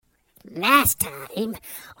Last time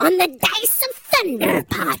on the Dice of Thunder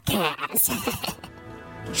podcast.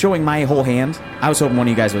 Showing my whole hand, I was hoping one of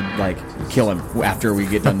you guys would, kill him after we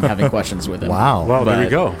get done having questions with him. Wow. Well, there you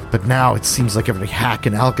go. But now it seems like every hack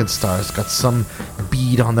in Alkenstar has got some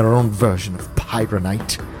bead on their own version of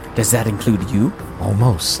pyronite. Does that include you?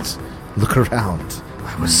 Almost. Look around.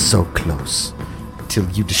 I was so close. Till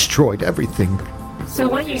you destroyed everything. So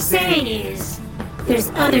what you're saying is,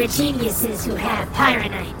 there's other geniuses who have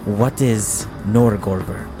pyronite. What is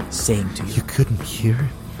Norgorber saying to you? You couldn't hear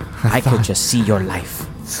it? I could just see your life.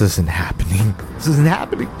 This isn't happening. This isn't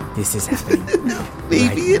happening. This is happening.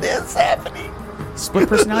 Maybe it is happening. Split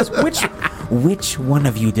personalities? Which one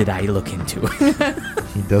of you did I look into?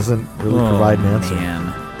 He doesn't really provide an answer.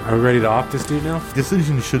 Man. Are we ready to off this dude now?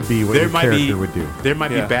 Decision should be what your character would do. There might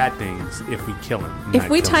be bad things if we kill him. If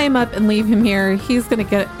we tie him up and leave him here, he's gonna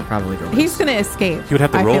get. Probably go. He's gonna escape. He would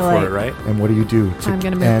have to roll for it, right? And what do you do to I'm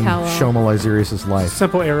gonna move end Calo. Shoma Lysirius' life?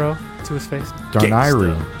 Simple arrow to his face.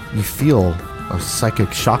 Darnayru, you feel a psychic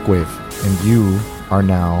shockwave, and you are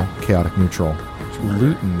now chaotic neutral.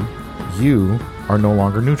 Luton, you are no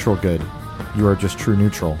longer neutral good. You are just true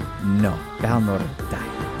neutral. No. Balnor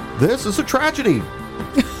died. This is a tragedy.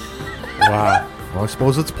 Wow. Well, I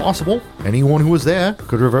suppose it's possible. Anyone who was there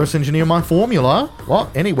could reverse engineer my formula.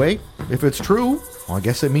 Well, anyway, if it's true, well, I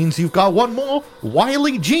guess it means you've got one more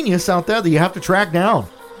wily genius out there that you have to track down.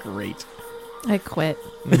 Great. I quit.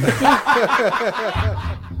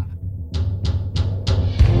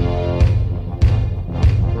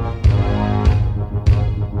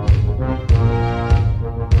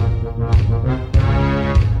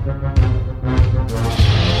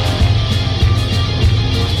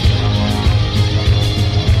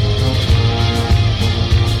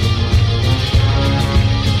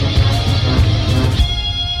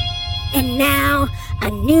 And now,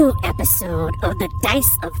 a new episode of the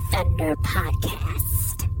Dice of Thunder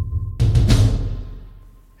podcast.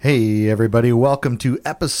 Hey, everybody. Welcome to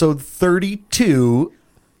episode 32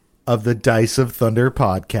 of the Dice of Thunder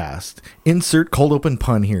podcast. Insert cold open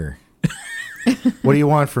pun here. What do you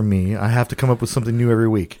want from me? I have to come up with something new every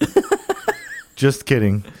week. Just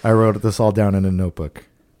kidding. I wrote this all down in a notebook.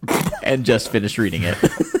 And just finished reading it.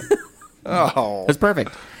 Oh. That's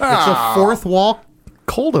perfect. It's a fourth wall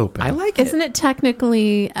cold open. I like it. Isn't it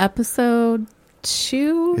technically episode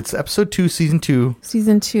 2? It's episode 2, season 2.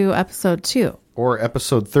 Season 2, episode 2. Or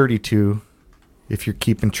episode 32, if you're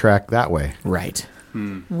keeping track that way. Right.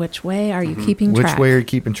 Which way are you keeping track? Which way are you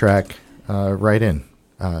keeping track? Right in.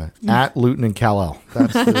 At Luton and Kal-El.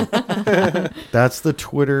 That's the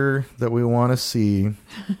Twitter that we want to see.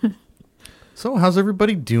 So, how's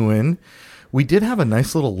everybody doing? We did have a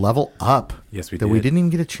nice little level up. Yes, we that did. we didn't even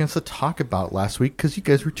get a chance to talk about last week because you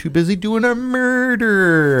guys were too busy doing a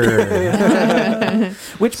murder.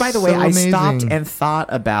 Which, by the way, So I stopped amazing. and thought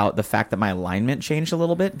about the fact that my alignment changed a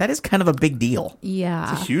little bit. That is kind of a big deal.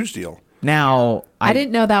 Yeah. It's a huge deal. Now, I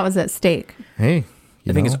didn't know that was at stake. Hey,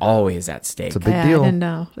 I think it's always at stake. it's a big I deal. didn't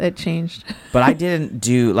know. It changed. But I didn't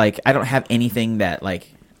do, I don't have anything that,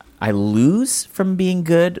 I lose from being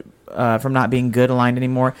good, from not being good aligned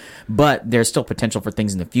anymore. But there's still potential for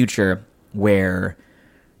things in the future where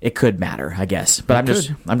it could matter, I guess. But I'm just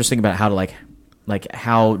thinking about how to,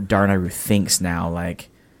 how Darnayru thinks now.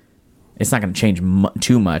 It's not going to change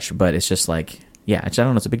too much, but it's just I don't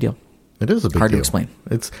know. It's a big deal. It is a big deal. Hard to explain.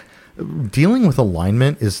 It's dealing with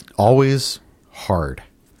alignment is always hard.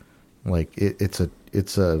 It's a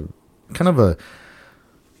kind of a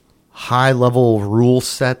high level rule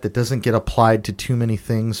set that doesn't get applied to too many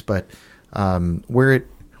things, but where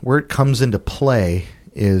it comes into play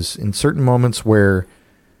is in certain moments where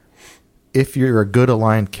if you're a good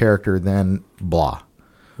aligned character, then blah.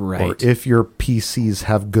 Right. Or if your PCs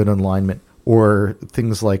have good alignment, or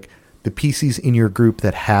things like the PCs in your group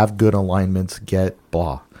that have good alignments get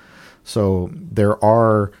blah. So there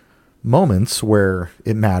are moments where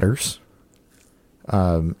it matters.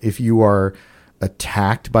 If you are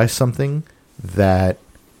attacked by something that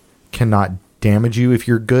cannot damage you if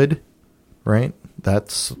you're good, right?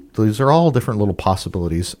 Those are all different little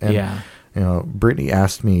possibilities. And, Brittany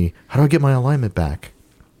asked me, how do I get my alignment back?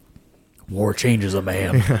 War changes a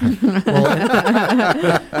man.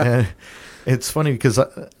 And it's funny because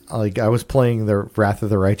I was playing the Wrath of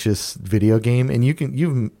the Righteous video game, and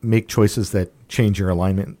you make choices that change your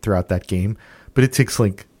alignment throughout that game, but it takes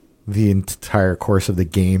the entire course of the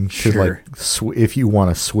game to if you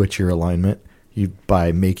want to switch your alignment,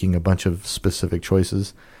 by making a bunch of specific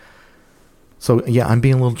choices. So yeah, I'm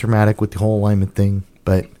being a little dramatic with the whole alignment thing,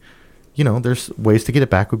 but there's ways to get it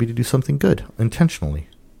back would be to do something good intentionally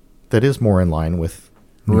that is more in line with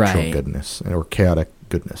neutral goodness or chaotic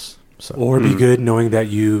goodness. So Or be good knowing that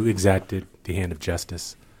you exacted the hand of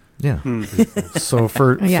justice. yeah. So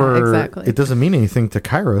for exactly. it doesn't mean anything to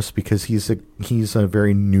Kairos because he's a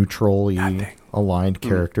very neutrally aligned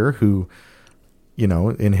character who, you know,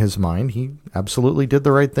 in his mind, he absolutely did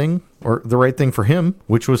the right thing, or the right thing for him,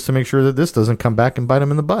 which was to make sure that this doesn't come back and bite him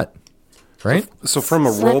in the butt. Right? So from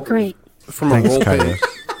a Slept great. from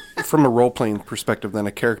a role playing perspective, then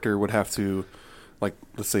a character would have to, like,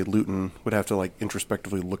 let's say Luton would have to like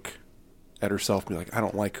introspectively look at herself and be like, I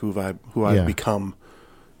don't like who I've become,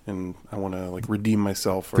 and I want to like redeem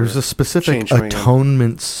myself. Or There's a specific change who I am.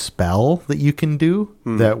 atonement spell that you can do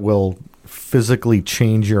that will physically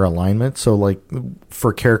change your alignment. So like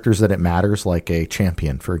for characters that it matters, like a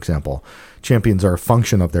champion, for example, champions are a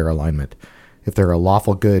function of their alignment. If they're a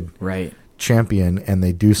lawful good Right. champion and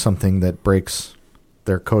they do something that breaks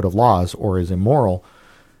their code of laws or is immoral,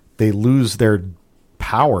 they lose their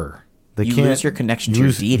power. They You can't lose your connection to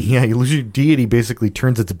your deity. Yeah, you lose your deity. Basically,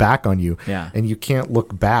 turns its back on you. Yeah. and you can't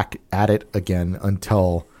look back at it again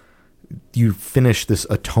until you finish this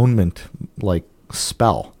atonement like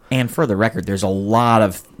spell. And for the record, there's a lot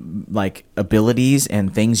of like abilities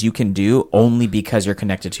and things you can do only because you're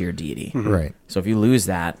connected to your deity. Right. So if you lose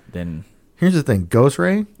that, then Here's the thing: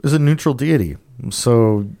 Gozray is a neutral deity,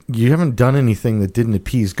 so you haven't done anything that didn't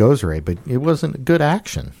appease Gozray, but it wasn't a good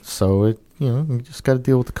action. So it, you just got to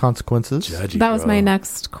deal with the consequences. Judgy, That was bro. my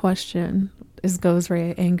next question. Is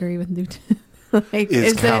Gozray angry with Newton? Like,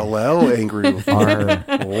 Is Kal-El angry with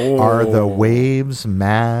Are the waves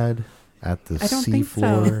mad at the I don't sea think so.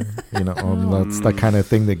 floor? That's the kind of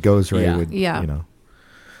thing that Gozray Yeah. would. Yeah.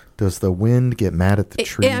 Does the wind get mad at the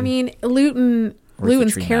tree? I mean,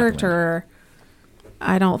 Luton's tree character,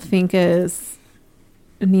 I don't think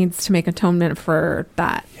needs to make atonement for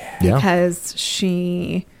that Yeah. because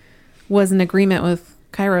she was in agreement with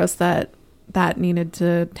Kairos that needed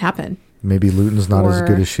to happen. Maybe Luton's not as Or-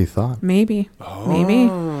 good as she thought. Maybe.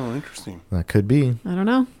 Oh, interesting. That could be. I don't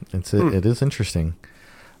know. It is interesting.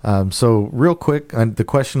 So real quick, on the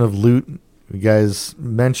question of loot, you guys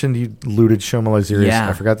mentioned you looted Shumfallow. Yeah.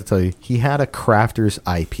 I forgot to tell you, he had a crafter's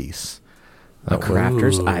eyepiece. a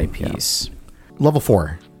crafter's Ooh. eyepiece. Level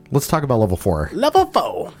 4. Let's talk about level 4. Level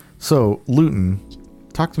 4. So Luton,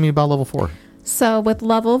 talk to me about level 4. So with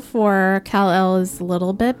level 4, Kal-El is a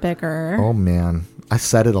little bit bigger. Oh man, I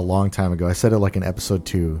said it a long time ago. I said it like in episode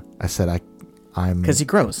 2. I said I'm Because he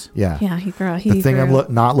grows. yeah. Yeah, he grew. The thing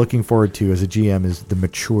I'm not looking forward to as a GM is the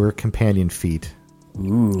mature companion feat,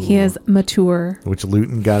 He is mature. which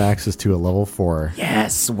Luton got access to at level 4.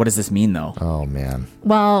 Yes. What does this mean, though? Oh man.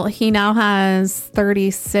 Well, he now has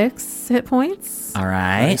 36 hit points. All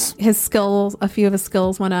right. His skills, a few of his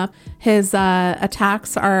skills went up. His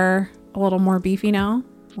attacks are a little more beefy now,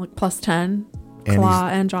 like plus 10, And claw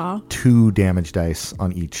he's- and jaw, 2 damage dice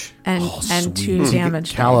on each. and sweet. 2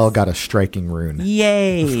 damage. Kal-El dice. got a striking rune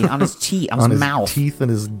Yay. On his teeth. On, on his his mouth. teeth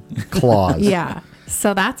and his claws. Yeah,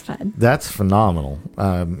 so that's fun. That's phenomenal.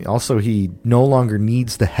 Also, he no longer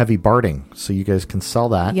needs the heavy barding, so you guys can sell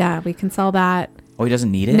that. Yeah, we can sell that. Oh, he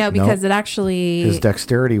doesn't need it? No, because it actually His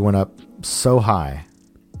dexterity went up so high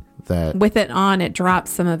that with it on, it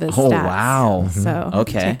drops some of his Oh, stats. wow. So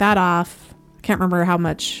Okay. take that off. I can't remember how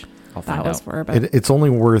much I'll that find was out. for, but it's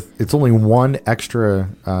only 1 extra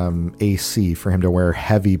AC for him to wear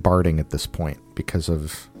heavy barding at this point because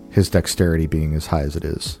of his dexterity being as high as it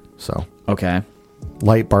is. So Okay.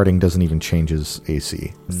 light barding doesn't even change his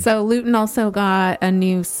AC. So Luton also got a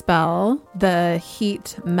new spell, the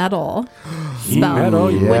heat metal spell.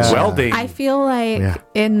 Metal, yeah. Which welding. I feel like Yeah.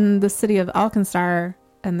 in the city of Alkenstar,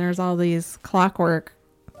 and there's all these clockwork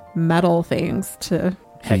metal things to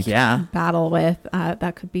Heck yeah. battle with,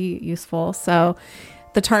 that could be useful. So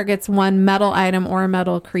the target's one metal item or a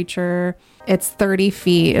metal creature. It's 30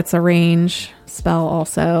 feet. It's a range spell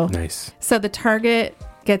also. Nice. So the target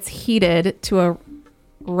gets heated to a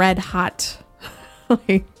red hot.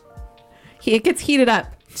 It gets heated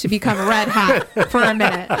up to become red hot for a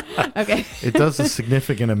minute. Okay. It does a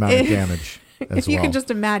significant amount of damage as If you well. can just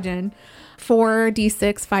imagine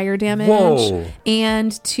 4d6 fire damage Whoa.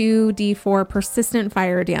 and 2d4 persistent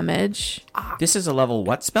fire damage. This is a level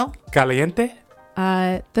what spell? Caliente?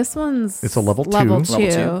 This one's It's a level 2. Level 2.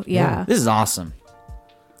 Level 2? Yeah. This is awesome.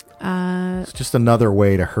 It's just another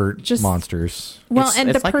way to hurt Just- monsters. Well, It's- and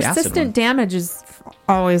it's the like the acid one. persistent damage is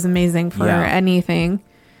always amazing for Yeah. anything.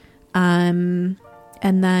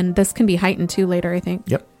 And then this can be heightened too later, I think.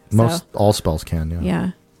 Yep. So- All spells can, yeah.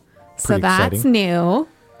 Yeah. So Pretty that's exciting. new.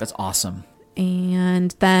 That's awesome.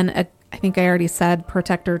 And then I think I already said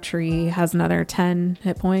Protector Tree has another 10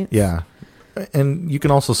 hit points. Yeah. And she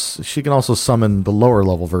can also summon the lower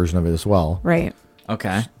level version of it as well. Right.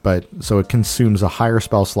 Okay. But so it consumes a higher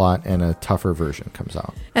spell slot and a tougher version comes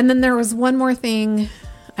out. And then there was one more thing.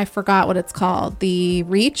 I forgot what it's called. The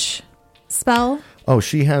reach spell. Oh,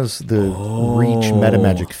 she has the reach meta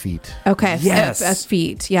magic feat. Okay. Yes. A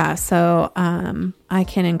feat. Yeah. So I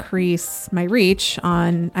can increase my reach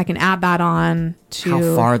on. I can add that on to.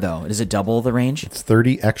 How far though? Does it double the range? It's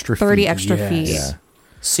 30 extra 30 feet. extra Yes. feet. Yeah.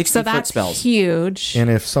 60 So foot that's spells. huge. And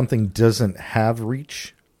if something doesn't have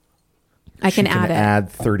reach, I can she add it. add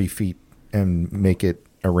 30 feet and make it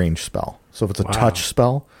a ranged spell. So if it's a touch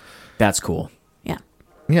spell, That's cool. Yeah.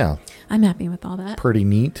 yeah, I'm happy with all that. pretty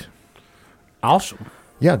neat. Awesome.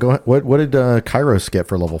 Yeah, go ahead. What did Kairos get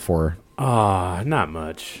for level 4? Not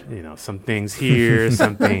much. Some things here,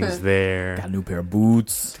 some things there. Got a new pair of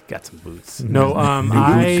boots. Got some boots. No,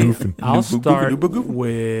 I'll start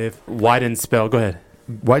with Widen Spell. Go ahead.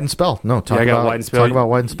 Widen spell. No, talk I got about Widen Spell. Talk about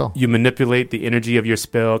widen spell. You manipulate the energy of your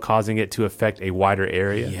spell, causing it to affect a wider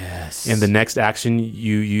area. Yes. And the next action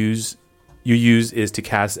you use is to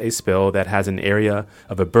cast a spell that has an area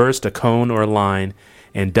of a burst, a cone, or a line,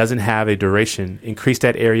 and doesn't have a duration. Increase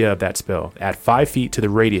that area of that spell. Add 5 feet to the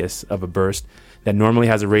radius of a burst that normally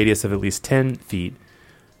has a radius of at least 10 feet.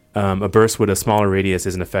 A burst with a smaller radius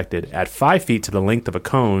isn't affected. Add 5 feet to the length of a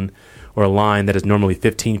cone or a line that is normally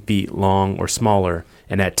 15 feet long or smaller,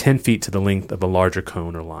 and add 10 feet to the length of a larger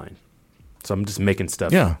cone or line. So I'm just making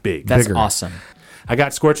stuff big. That's bigger. awesome. I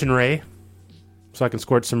got Scorch and Ray, so I can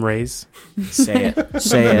scorch some rays. Say it.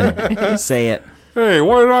 Say it. Say it. Hey,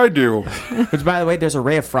 what did I do? Which, by the way, there's a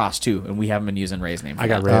Ray of Frost, too, and we haven't been using Ray's name for I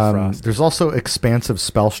got that. Ray of Frost. There's also expansive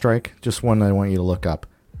spell strike. Just one I want you to look up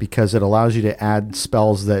because it allows you to add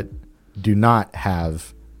spells that do not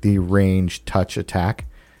have the range touch attack.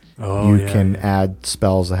 You can add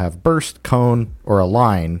spells that have burst, cone, or a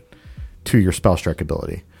line to your spell strike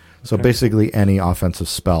ability. So basically any offensive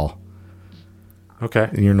spell.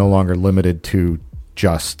 Okay. You're no longer limited to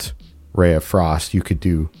just Ray of Frost. You could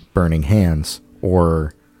do Burning Hands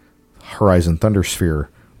or Horizon Thundersphere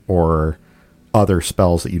or other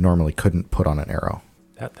spells that you normally couldn't put on an arrow.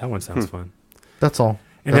 That one sounds fun. That's all.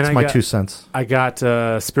 And That's then my I got- 2 cents. I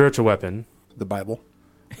got Spiritual Weapon. The Bible.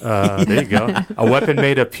 There you go. A weapon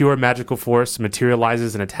made of pure magical force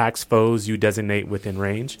materializes and attacks foes you designate within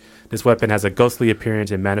range. This weapon has a ghostly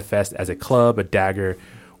appearance and manifests as a club, a dagger,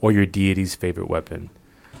 or your deity's favorite weapon.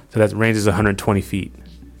 So that range is 120 feet.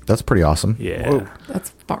 That's pretty awesome. Yeah. Whoa.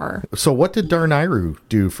 That's far. So what did Darnayru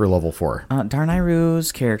do for level 4?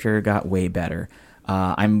 Darnayru's character got way better.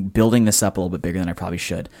 I'm building this up a little bit bigger than I probably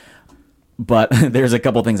should. But there's a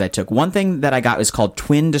couple things I took. One thing that I got is called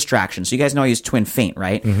Twin Distraction. So you guys know I use Twin Feint,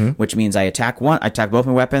 right? Mm-hmm. Which means I attack both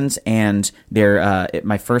my weapons, and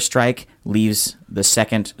my first strike leaves the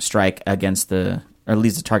second strike leaves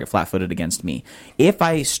the target flat-footed against me. If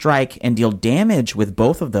I strike and deal damage with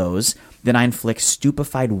both of those, then I inflict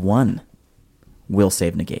Stupefied 1 will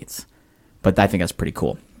save negates. But I think that's pretty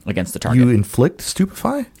cool against the target. You inflict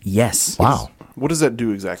Stupefy? Yes. Wow. What does that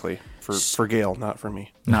do exactly? For Gale, not for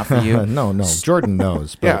me. Not for you. No. Jordan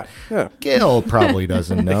knows, but Yeah. Gail probably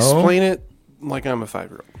doesn't know. Explain it like I'm a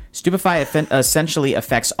 5-year-old. Stupefy essentially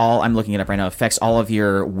affects all. I'm looking it up right now. Affects all of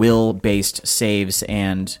your will-based saves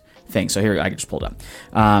and things. So here I can just pull it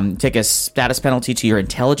up. Take a status penalty to your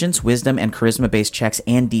intelligence, wisdom, and charisma-based checks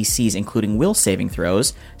and DCs, including will saving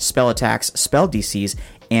throws, spell attacks, spell DCs,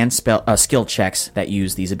 and skill checks that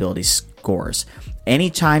use these ability scores.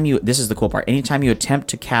 This is the cool part. Anytime you attempt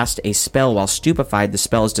to cast a spell while stupefied, the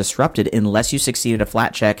spell is disrupted unless you succeeded a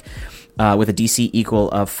flat check with a DC equal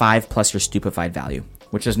of 5 plus your stupefied value,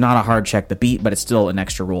 which is not a hard check to beat, but it's still an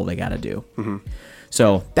extra roll they got to do. Mm-hmm.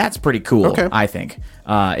 So that's pretty cool, I think.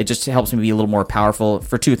 It just helps me be a little more powerful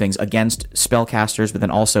for two things: against spellcasters, but then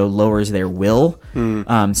also lowers their will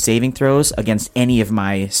saving throws against any of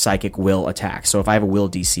my psychic will attacks. So if I have a will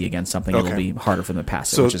DC against something, it'll be harder for them to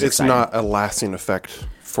pass it, So which is it's exciting. not a lasting effect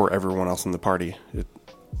for everyone else in the party.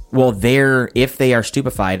 Well, if they are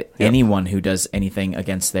stupefied, anyone who does anything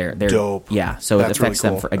against their Dope. Yeah, so That's it affects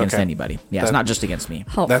really them cool. against Okay. anybody. Yeah, it's not just against me.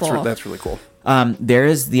 Helpful. That's really cool. There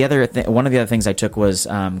is the other one of the other things I took was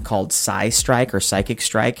called Psi Strike or Psychic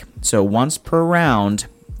Strike. So once per round,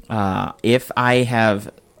 if I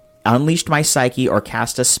have unleashed my psyche or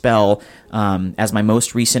cast a spell as my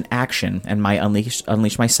most recent action, and my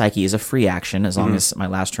unleash my psyche is a free action as long as my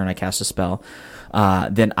last turn I cast a spell,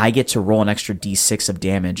 then I get to roll an extra d6 of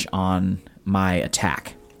damage on my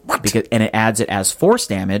attack. and it adds it as force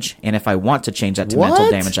damage. And if I want to change that to mental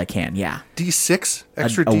damage, I can. Yeah, D6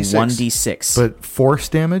 extra a D6. 1d6. But force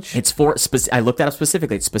damage? It's I looked that up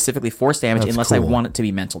specifically. It's specifically force damage, That's unless I cool. want it to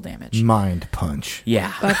be mental damage. Mind punch.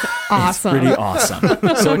 Yeah, That's awesome. pretty awesome.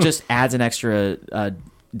 So it just adds an extra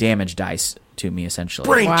damage dice to me, essentially.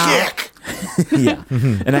 Brain Wow. kick. Yeah,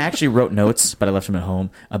 and I actually wrote notes, but I left them at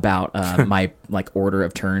home about my order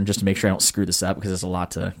of turn, just to make sure I don't screw this up, because there's a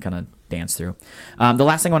lot to kind of dance through. The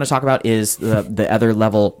last thing I want to talk about is the other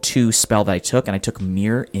level 2 spell that I took, and I took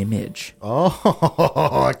Mirror Image,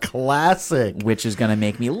 Oh, a classic. which is going to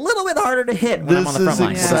make me a little bit harder to hit when I'm on This the front is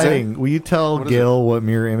line. exciting. Will you tell Gail what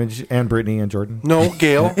Mirror Image, and Brittany and Jordan? No,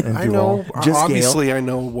 Gail. I you know. all. Just Obviously, I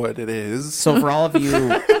know what it is. So for all of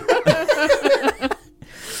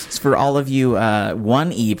you,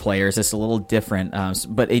 1E players, it's a little different,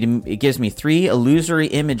 but it gives me 3 illusory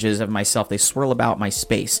images of myself. They swirl about my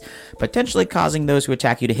space, potentially causing those who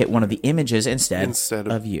attack you to hit one of the images instead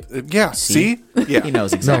of you. Yeah. See? Yeah. He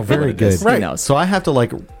knows exactly. No, very what it is. good. Right. He knows. So I have to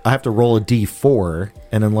roll a d4,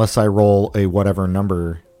 and unless I roll a whatever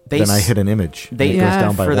number, then I hit an image. They it goes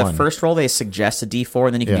down by for 1. the first roll, they suggest a D4,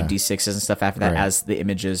 and then you can Yeah. do D6s and stuff after that Right. as the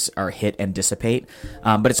images are hit and dissipate.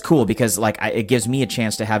 But it's cool because it gives me a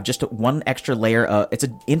chance to have just one extra layer. It's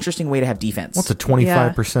an interesting way to have defense. What's a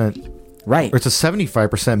 25%? Right. Or it's a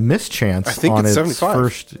 75% miss chance. I think on it's its 75.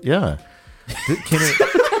 first. Yeah. Can it?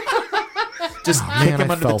 Just Man, kick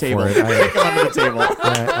him I under the fell table. for it. Kick him under the table.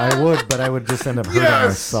 I would, but I would just end up hurting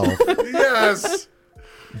myself. Yes.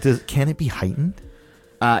 Can it be heightened?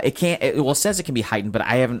 It can't. It says it can be heightened, but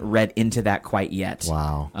I haven't read into that quite yet.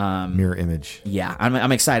 Wow. Mirror image. Yeah,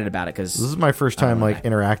 I'm excited about it because This is my first time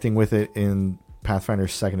interacting with it in Pathfinder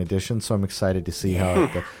 2nd edition, so I'm excited to see how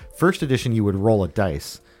the first edition you would roll a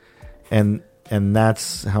dice, and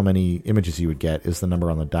that's how many images you would get is the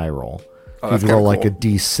number on the die roll. that's You'd roll kinda like a cool.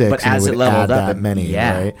 D6, But and as it it would add leveled up, that many,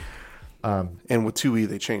 right? And with 2E,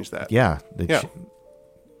 they changed that. Yeah. Yeah.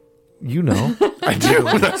 You know. I do.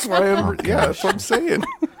 That's why I'm. Yeah, that's what I'm saying.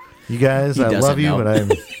 You guys, I doesn't love you, know. but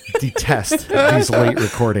I detest these late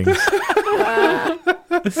recordings.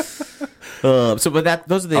 But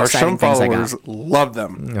those are the Our exciting Shum things I followers got. love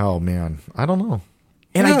them. Oh, man. I don't know.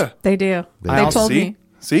 And Yeah. They do. They also told See? me.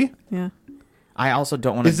 See? Yeah. I also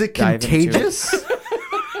don't want to. Is it contagious?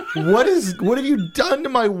 What have you done to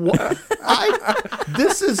my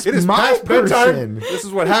this is It is my past bedtime. person. This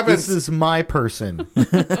is what happens. This is my person.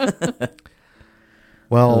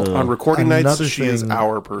 Well, On recording nights, another she is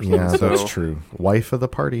our person. Yeah, so that's true. Wife of the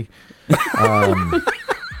party.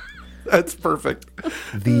 That's perfect.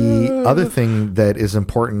 The other thing that is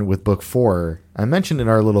important with book 4, I mentioned in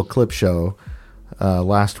our little clip show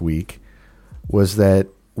last week, was that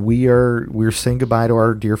we're saying goodbye to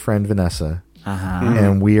our dear friend Vanessa,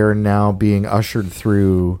 and we are now being ushered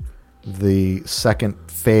through the second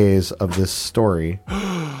phase of this story.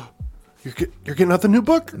 You're getting out the new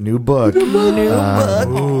book? New book,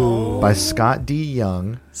 by Scott D.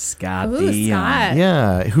 Young. Scott Ooh, D. Scott.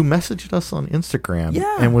 Yeah, who messaged us on Instagram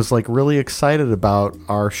and was like really excited about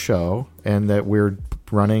our show and that we're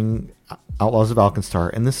running Outlaws of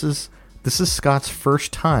Alkenstar. And this is Scott's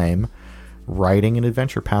first time writing an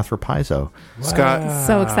adventure path for Paizo. Scott,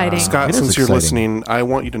 So exciting. Scott, It is since you're exciting. listening, I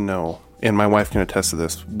want you to know, and my wife can attest to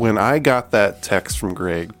this, when I got that text from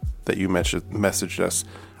Greg that you messaged us,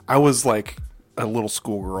 I was like a little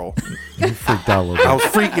schoolgirl. You freaked out a little I bit.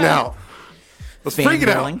 was freaking out. I was freaking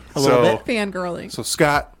out. Fangirling a little bit. Fangirling. So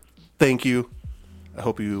Scott, thank you. I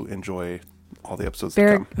hope you enjoy all the episodes to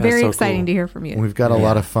Very, come. very so exciting cool. to hear from you. We've got a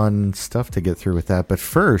lot of fun stuff to get through with that. But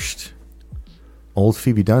first, old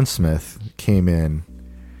Phoebe Dunsmith came in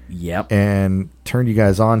Yep. and turned you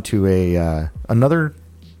guys on to another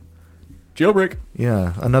Jailbreak.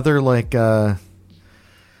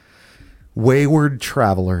 wayward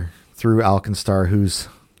traveler through Alkenstar who's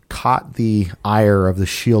caught the ire of the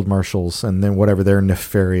shield marshals and then whatever their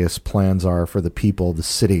nefarious plans are for the people of the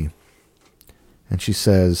city. And she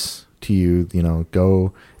says to you,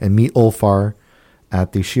 go and meet Ulfar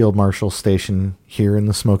at the shield marshal station here in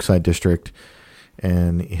the Smokeside district,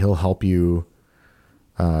 and he'll help you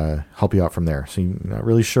out from there. So you're not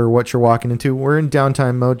really sure what you're walking into. We're in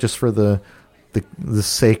downtime mode just for the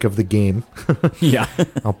sake of the game. Yeah.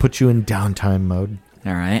 I'll put you in downtime mode.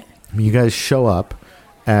 All right. You guys show up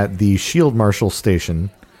at the Shield Marshal Station,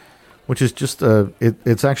 which is just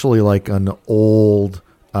it's actually like an old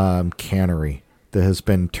cannery that has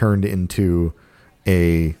been turned into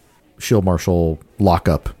a Shield Marshal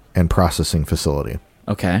lockup and processing facility.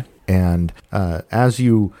 Okay. And as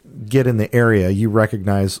you get in the area, you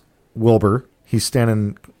recognize Wilbur. He's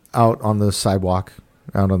standing out on the sidewalk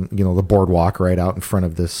out on the boardwalk right out in front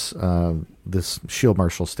of this this shield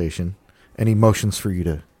marshal station, and he motions for you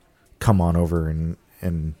to come on over and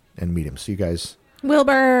meet him. So you guys,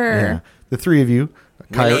 Wilbur. the three of you,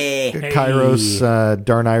 Hey. Kairos,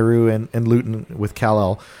 Darnayru, and Luton with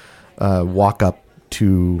Kal-El, walk up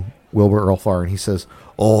to Wilbur Earlfar, and he says,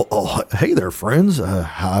 "Oh, hey there, friends.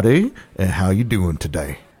 Howdy, and how you doing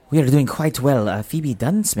today?" We are doing quite well. Phoebe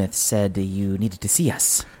Dunsmith said you needed to see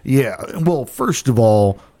us. Yeah, well, first of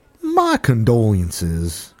all, my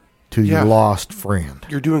condolences to your lost friend.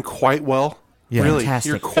 You're doing quite well. Yeah. Really, Fantastic.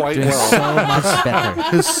 you're quite Doing well. so much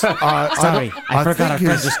better. Sorry, I forgot our think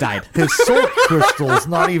friend just died. His soul crystal's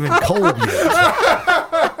not even cold yet.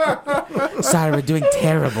 Sorry, we're doing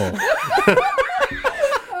terrible.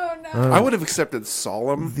 I would have accepted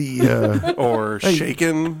solemn or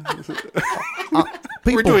shaken.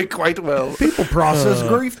 We're doing quite well. People process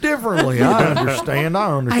grief differently. I understand.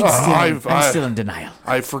 I'm still in denial.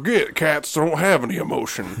 I forget cats don't have any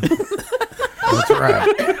emotion. That's right.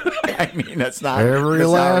 I mean, that's not Every that's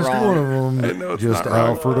not last wrong. one of I them know it's just not wrong.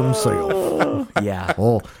 out for themselves. Yeah.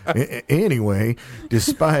 Well, anyway,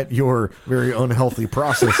 despite your very unhealthy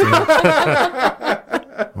processing,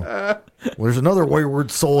 there's another wayward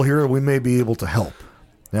soul here that we may be able to help.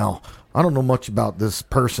 Now, I don't know much about this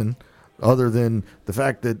person other than the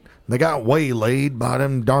fact that they got waylaid by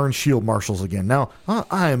them darn shield marshals again. Now,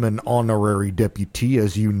 I am an honorary deputy,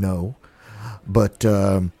 as you know, but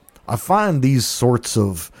I find these sorts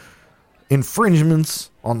of infringements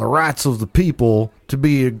on the rights of the people to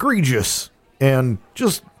be egregious and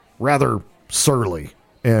just rather surly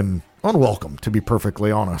and unwelcome, to be perfectly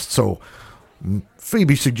honest. So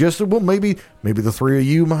Phoebe suggested, well, maybe the three of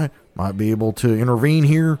you might be able to intervene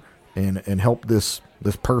here and help this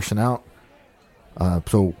person out.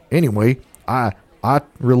 So anyway, I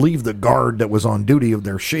relieved the guard that was on duty of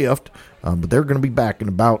their shift, but they're going to be back in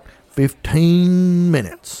about 15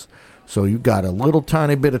 minutes. So you've got a little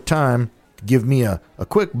tiny bit of time to give me a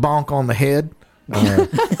quick bonk on the head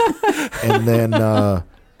and then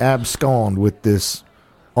abscond with this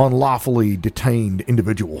unlawfully detained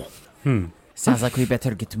individual. Sounds like we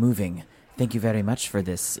better get moving. Thank you very much for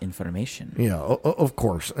this information. Yeah, of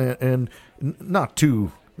course. And not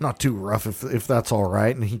too rough if that's all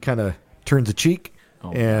right. And he kind of turns a cheek.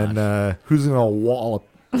 Who's going to wallop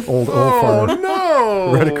old fire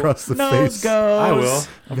No! right across the face? I will.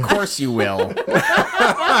 Of course you will.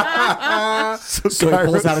 So So he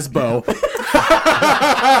pulls out his bow.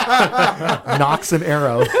 knocks an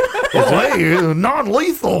arrow. Hey,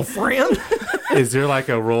 non-lethal, friend. Is there like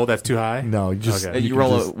a roll that's too high? No, you just Okay. You can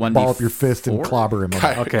roll a just 1d4? ball up your fist and clobber him.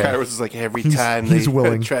 Okay. Kairos is like every He's- time he's they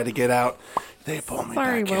willing. try to get out, they pull me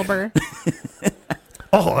Sorry, back in. Wilbur.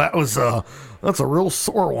 Oh, that's a real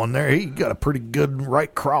sore one there. You got a pretty good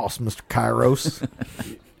right cross, Mr. Kairos.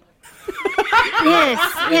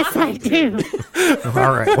 Yes, I do. All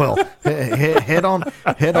right, well, head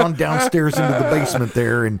on downstairs into the basement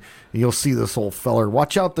there, and you'll see this old feller.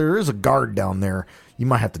 Watch out, there is a guard down there. You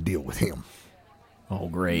might have to deal with him. Oh,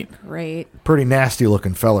 great. Great. Pretty nasty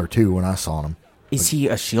looking feller too when I saw him. Is he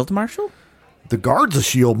a shield marshal? The guard's a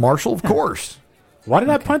shield marshal, of course. Why did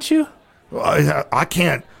I punch you? I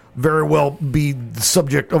can't very well be the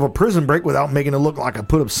subject of a prison break without making it look like I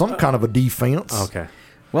put up some kind of a defense. Okay.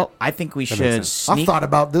 Well, I think we makes should sense. I sneak. thought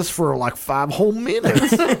about this for like 5 whole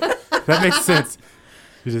minutes. That makes sense.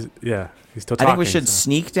 He's still I talking. think we should so.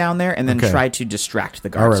 sneak down there and then Okay. try to distract the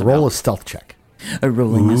All guards. right, roll a stealth check.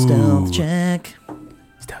 rolling a stealth check.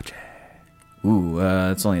 Stealth check. Ooh,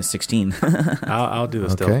 it's only a 16. I'll do a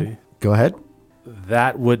stealthy. Okay, go ahead.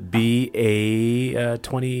 That would be a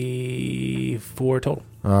 24 total.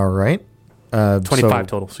 All right. 25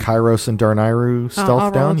 total. Kairos and Darnayru stealth I'll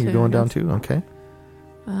roll down. You're too, going down yes. too? Okay.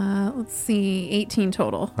 Let's see, 18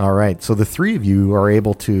 total. All right. So the three of you are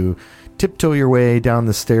able to tiptoe your way down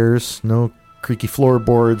the stairs. No creaky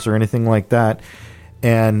floorboards or anything like that.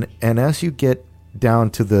 And as you get down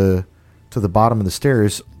to the bottom of the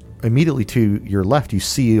stairs, immediately to your left, you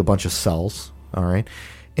see a bunch of cells. All right.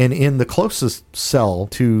 And in the closest cell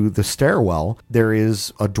to the stairwell, there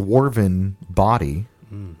is a dwarven body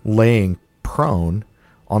laying prone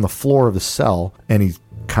on the floor of the cell, and he's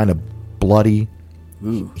kind of bloody.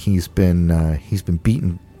 Ooh. He's been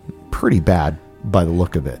beaten pretty bad by the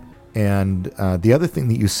look of it. And the other thing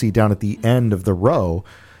that you see down at the end of the row,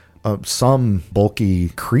 some bulky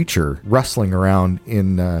creature wrestling around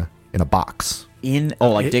in a box. Digging In through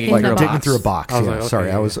the a box. Digging through a box. I was Yeah, like, okay, sorry,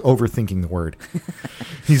 yeah. I was overthinking the word.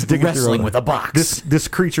 He's digging Wrestling through with a box. This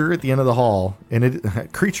creature at the end of the hall, and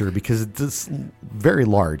it creature because it's very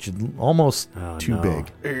large, almost too no.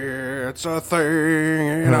 big. It's a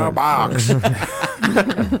thing in a box.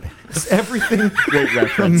 Everything. Great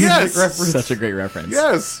reference. Yes! reference. Such a great reference.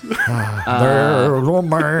 Yes. There's a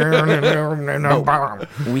man in a bar.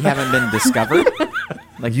 We haven't been discovered.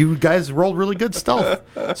 Like, you guys rolled really good stealth.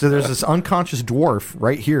 So there's this unconscious dwarf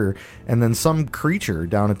right here, and then some creature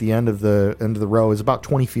down at the end of the row is about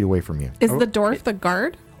 20 feet away from you. Is the dwarf the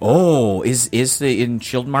guard? Oh, is the in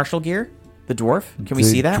shield marshal gear? The dwarf? Can we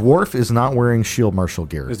see that? The dwarf is not wearing shield marshal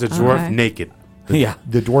gear. Is the dwarf Okay. naked? Yeah.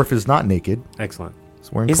 The dwarf is not naked. Excellent.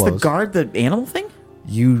 He's wearing Is clothes. the guard the animal thing?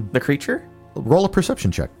 You The creature? roll a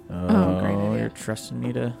perception check. Oh, great Oh, idea. you're trusting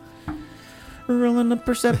me to roll in a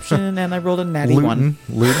perception, and I rolled a natty one.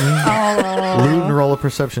 Luton, roll a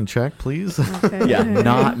perception check, please. Okay. Yeah,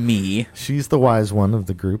 not me. She's the wise one of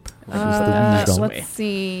the group. She's the wisdom. Let's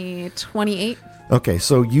see. 28. Okay,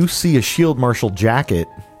 so you see a shield marshal jacket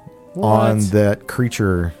on that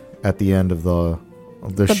creature at the end of the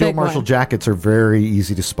The shield big marshal one. jackets are very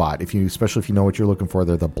easy to spot especially if you know what you're looking for.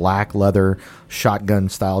 They're the black leather shotgun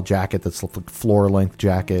style jacket that's like floor length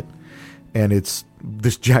jacket, and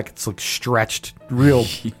this jacket's like stretched real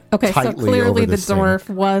Okay, so tightly clearly over the this thing. dwarf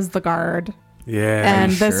was the guard, Yeah.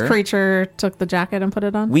 and this sure? creature took the jacket and put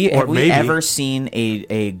it on. Have we maybe- ever seen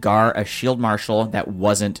a shield marshal that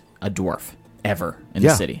wasn't a dwarf ever in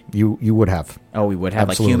Yeah, the city? you would have. Oh, we would have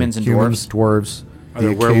Absolutely. like humans and dwarves. dwarves, Are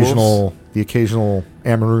there werewolves? the occasional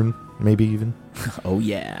Amaroon, maybe even. Oh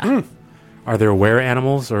yeah. Are there were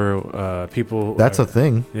animals or people? That's a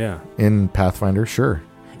thing Yeah. in Pathfinder, sure.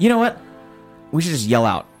 You know what? We should just yell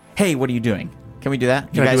out, "Hey, what are you doing?" Can we do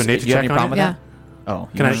that? Can I do a nature do you have any check on problem it? with that? Oh,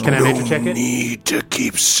 Can I nature check it? Need to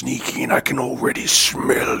keep sneaking. I can already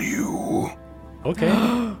smell you. Okay.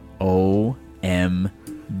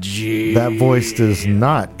 OMG. That voice does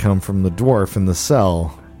not come from the dwarf in the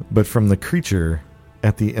cell, but from the creature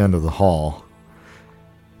at the end of the hall.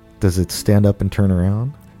 Does it stand up and turn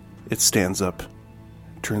around? It stands up,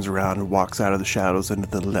 turns around, and walks out of the shadows into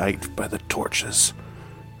the light by the torches.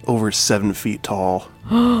 Over 7 feet tall.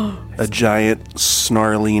 A giant,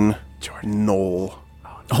 snarling gnoll.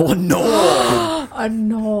 Oh no. A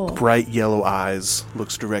knoll. Bright yellow eyes,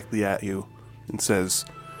 looks directly at you and says,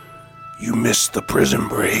 "You missed the prison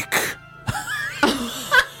break."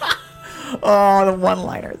 Oh, the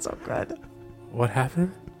one-liner. It's so good. What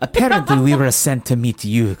happened? Apparently, we were sent to meet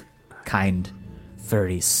you, kind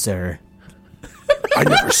furry sir. I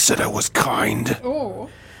never said I was kind. Oh.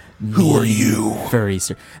 Who are you? Furry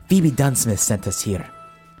sir. Phoebe Dunsmith sent us here.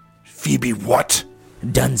 Phoebe what?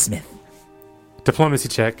 Dunsmith. Diplomacy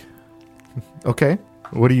check. Okay.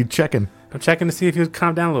 What are you checking? I'm checking to see if he would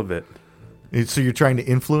calm down a little bit. So you're trying to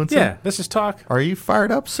influence Yeah. him? Let's just talk. Are you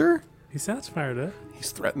fired up, sir? He sounds fired up.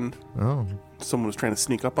 He's threatened. Oh. Someone was trying to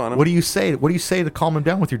sneak up on him. What do you say? What do you say to calm him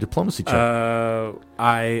down with your diplomacy check?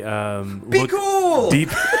 I Be look cool. deep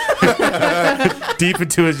deep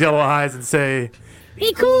into his yellow eyes and say,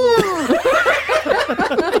 Be cool.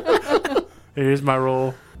 "Here's my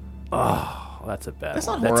roll." Oh, that's a bad. That's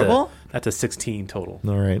one. not horrible. That's a 16 total.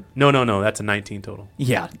 All right. No, that's a 19 total.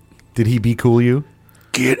 Yeah. Did he be cool you?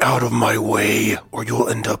 Get out of my way, or you'll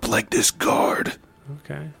end up like this guard.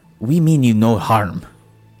 Okay. We mean you no harm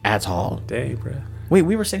at all. Day, bruh. Wait,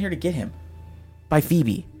 we were sent here to get him by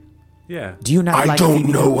Phoebe. Yeah. Do you not I like don't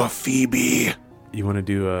Phoebe? know a Phoebe. You want to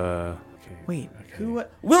do a? Okay. Wait, who?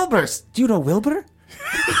 Wilbur's. Do you know Wilbur?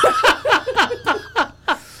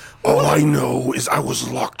 All I know is I was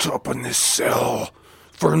locked up in this cell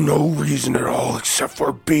for no reason at all except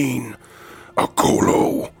for being a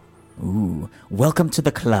Colo. Ooh, welcome to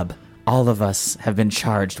the club. All of us have been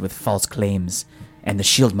charged with false claims, and the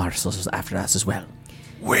shield marshals is after us as well.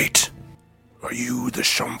 Wait, are you the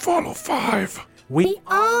Shumfallow Five? We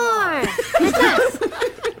are.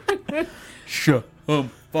 Shut up.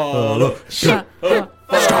 Shut up.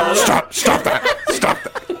 Stop that! Stop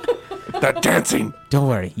that! That dancing! Don't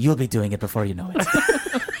worry, you'll be doing it before you know it.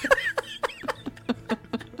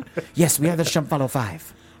 Yes, we are the Shumfallow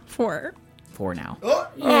Five. 4. For now.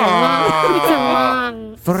 It's a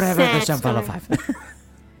long, Forever the sad Shumfallow story. Five.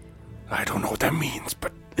 I don't know what that means,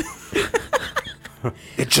 but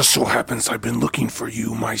it just so happens I've been looking for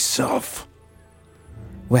you myself.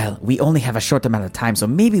 Well, we only have a short amount of time, so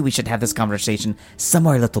maybe we should have this conversation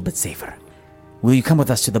somewhere a little bit safer. Will you come with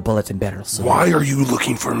us to the Bullet and Barrel? So Why are you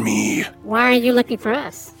looking for me? Why are you looking for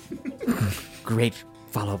us? Great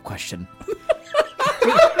follow-up question.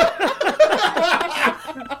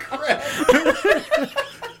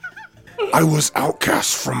 I was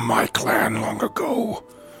outcast from my clan long ago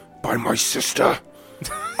by my sister.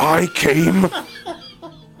 I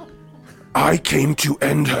came to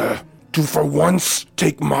end her, to for once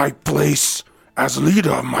take my place as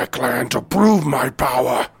leader of my clan to prove my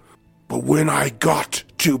power. But when I got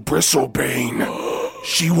to Bristlebane,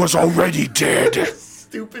 she was already dead.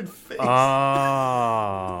 Stupid face.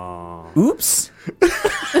 Oh. Oops.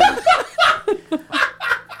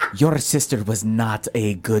 Your sister was not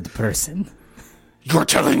a good person. You're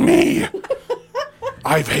telling me?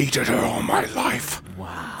 I've hated her all my life.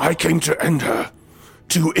 Wow. I came to end her,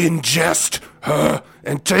 to ingest her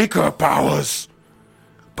and take her powers.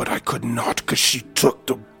 But I could not because she took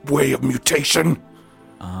the way of mutation.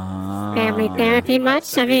 Family therapy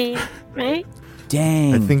much? I mean, right?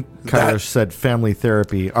 Dang. I think Kyler said family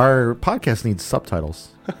therapy. Our podcast needs subtitles.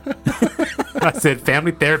 I said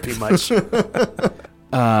family therapy much. Because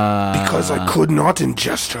I could not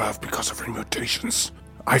ingest her because of her mutations.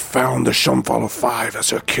 I found the Shumfallow Five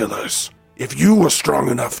as her killers. If you were strong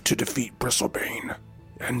enough to defeat Bristlebane,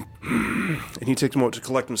 and he takes a moment to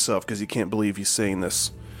collect himself because he can't believe he's saying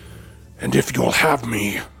this. And if you'll have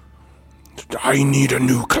me, I need a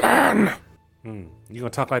new clan. You gonna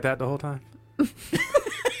talk like that the whole time?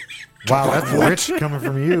 Wow, that's rich coming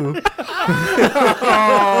from you.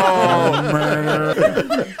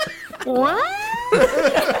 What?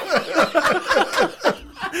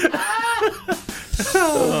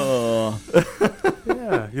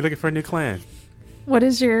 Yeah, you're looking for a new clan. What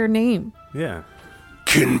is your name? Yeah.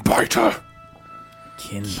 Kinbiter.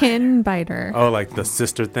 Kinbiter. Oh, like the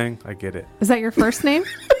sister thing? I get it. Is that your first name?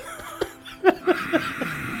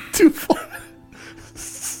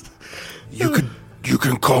 You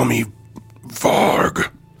can call me Varg.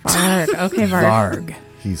 Varg. Okay, Varg. Varg.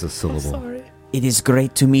 He's a syllable. It is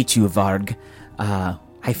great to meet you, Varg.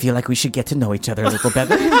 I feel like we should get to know each other a little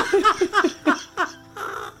better.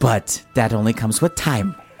 But that only comes with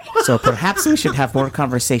time. So perhaps we should have more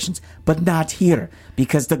conversations, but not here,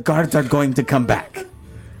 because the guards are going to come back.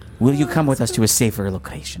 Will you come with us to a safer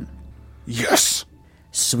location? Yes.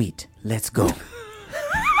 Sweet. Let's go.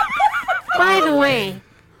 By the way,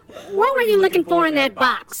 what were you looking for in that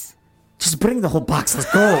box? Just bring the whole box.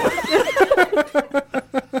 Let's go.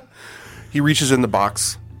 He reaches in the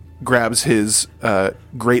box, grabs his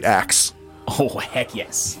great axe, Oh, heck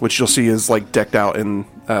yes. which you'll see is like decked out in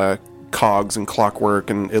cogs and clockwork,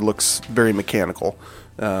 and it looks very mechanical.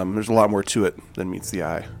 There's a lot more to it than meets the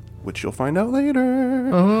eye, which you'll find out later.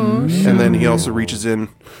 And then he also reaches in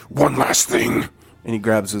One last thing. and he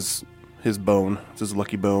grabs his bone, his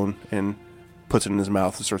lucky bone, and puts it in his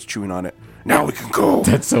mouth and starts chewing on it. Now we can go.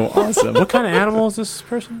 That's so awesome. What kind of animal is this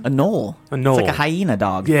person? A knoll. A knoll. It's like a hyena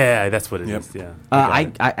dog. Yeah, that's what it Yep. is. Yeah.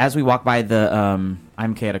 I as we walk by the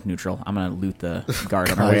I'm chaotic neutral. I'm gonna loot the guard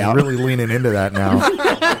on our way He's out. really leaning into that now.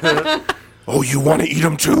 Oh, you want to eat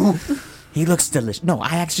him too? He looks delicious. No,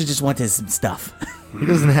 I actually just want his stuff. He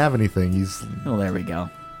doesn't have anything. He's Oh, there we go.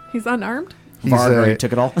 He's unarmed? Varg already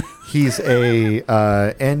took it all. He's a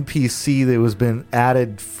NPC that was been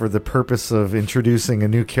added for the purpose of introducing a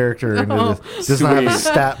new character into this. Does not have a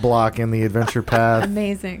stat block in the adventure path.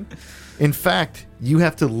 Amazing. In fact, you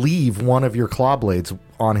have to leave one of your claw blades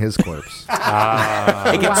on his corpse.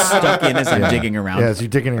 It gets stuck in as I'm digging around. Yeah, as you're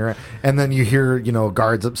digging around. And then you hear,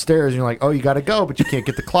 guards upstairs, and you're like, oh, you got to go, but you can't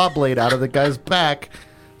get the claw blade out of the guy's back.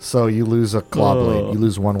 So you lose a claw blade. You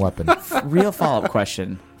lose one weapon. Real follow-up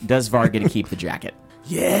question. Does Varg get to keep the jacket?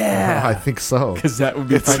 Yeah, I think so. Because that would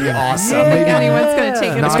be pretty awesome. I don't think anyone's going to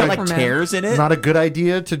take it It's away got from like him. tears in it. Not a good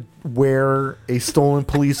idea to wear a stolen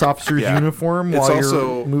police officer's Yeah. uniform It's while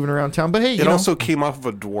also- you're moving around town. But hey, It also came off of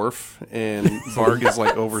a dwarf, and Varg is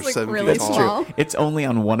like over It's, 7 really feet tall. small. It's only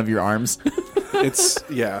on one of your arms. It's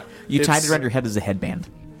yeah. You tied it It's- around your head as a headband.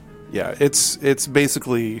 Yeah, it's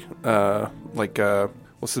basically like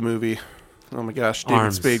what's the movie? Oh my gosh, David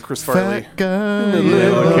Arms. Spade, Chris Farley. fat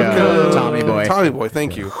guy. Tommy boy. Tommy Boy,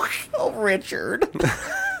 thank you. Oh, Richard.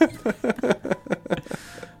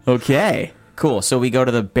 Okay. Cool. So we go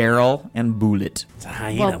to the barrel and bullet. It's a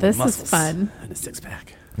hyena Well, this with is muscles fun. and a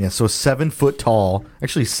six-pack. Yeah, so 7 foot tall.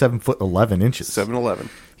 Actually, 7'11" inches. 7-Eleven.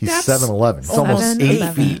 He's That's 7'11". It's almost 7'11".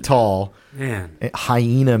 8 feet tall. Man. A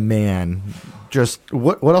hyena man. Just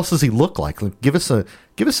what else does he look like? Like, give us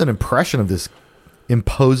an impression of this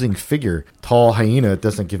imposing figure. Tall hyena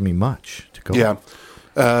doesn't give me much to go.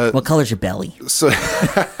 Yeah. What color's your belly? So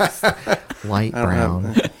Light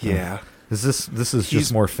brown. yeah. This is He's-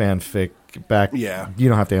 just more fanfic. Back. Yeah. You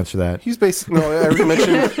don't have to answer that. He's basically no. I already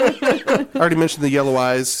mentioned the yellow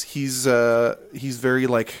eyes. He's very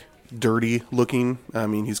like dirty looking. I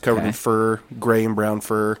mean, he's covered in Okay. fur, gray and brown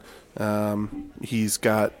fur. He's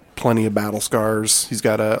got plenty of battle scars. He's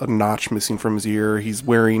got a notch missing from his ear. He's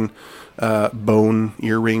wearing bone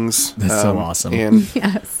earrings. That's so awesome. And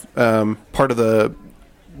Yes. part of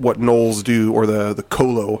what gnolls do, or the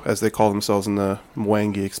Kolo, as they call themselves in the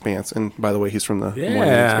Mwangi Expanse. And by the way, he's from the Mwangi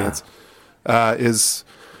Yeah. Expanse. is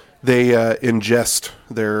they ingest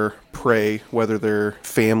their prey, whether they're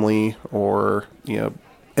family or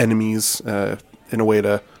enemies, in a way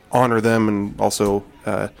to honor them and also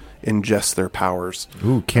ingest their powers.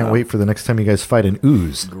 Ooh, can't wait for the next time you guys fight an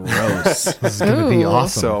ooze. Gross. This is going to be Ooh.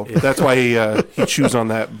 awesome. So that's why he chews on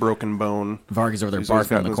that broken bone. Varg is over there He's always barfing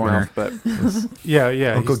got in the his corner. mouth, but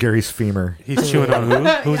Yeah. Uncle Gary's femur. He's chewing on who?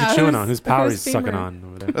 Who's Yeah, he chewing who's- on? Whose power who's he's sucking femur? on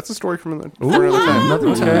over there? that's a story from Ooh,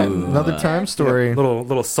 another time. another time story.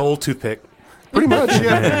 Little soul toothpick. Pretty much,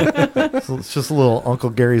 yeah. So it's just a little Uncle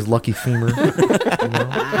Gary's lucky femur.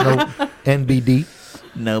 No NBD.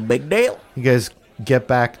 No big deal. You guys get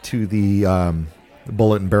back to the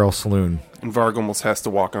Bullet and Barrel Saloon. And Varg almost has to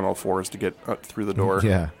walk on all fours to get up through the door.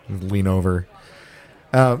 Yeah, lean over.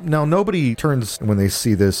 Now, nobody turns when they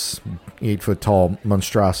see this 8-foot-tall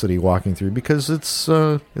monstrosity walking through because it's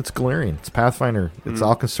Galarian. It's Pathfinder. It's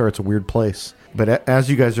Alkenstar. It's a weird place. But as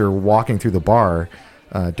you guys are walking through the bar,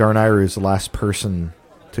 Darnayru is the last person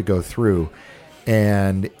to go through,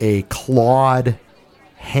 and a clawed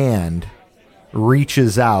hand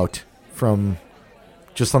reaches out from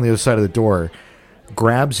just on the other side of the door,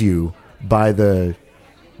 grabs you by the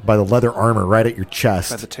leather armor right at your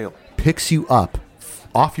chest, By the tail. picks you up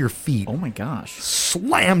off your feet, Oh my gosh.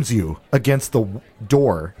 slams you against the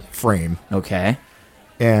door frame, Okay.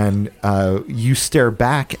 and you stare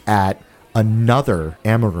back at another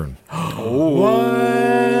Amarun.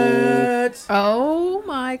 Oh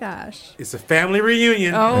my gosh. It's a family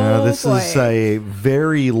reunion. Oh This boy. is a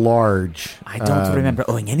very large. I don't remember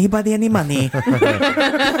owing anybody any money.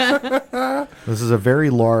 This is a very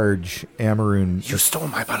large Amarun You stole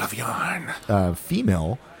my ball of yarn.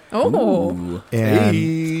 female, Oh.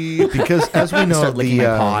 and because as we know Start licking the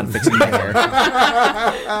my paw and fixing my hair.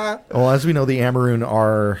 well, as we know, the Amarun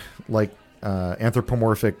are like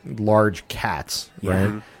anthropomorphic large cats, Yeah.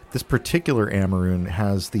 right? This particular Amarun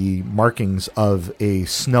has the markings of a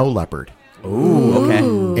snow leopard. Ooh,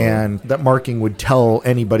 okay. And that marking would tell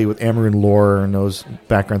anybody with Amarun lore and knows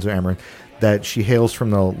backgrounds of Amarun that she hails from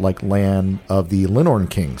the land of the Linorn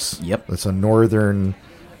Kings. Yep. It's a northern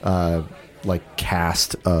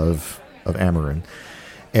caste of Amarun.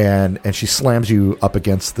 And she slams you up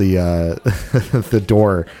against the the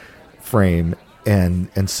door frame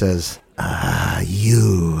and says,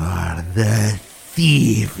 you are the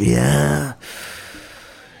thief, yeah?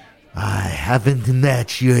 I haven't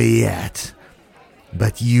met you yet,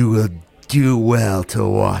 but you will do well to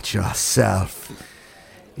watch yourself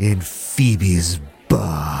in Phoebe's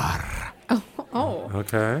bar. Oh.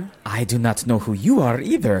 Okay. I do not know who you are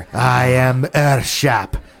either. I am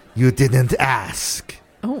Ershap. You didn't ask.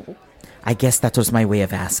 Oh. I guess that was my way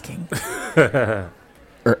of asking. How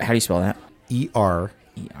do you spell that? E-R.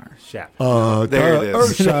 E-R. Shap. There it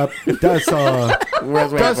is. Ershap,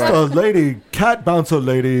 that's the lady, cat bouncer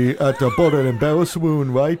lady at the Bullet and Barrel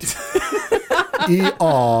Swoon, right?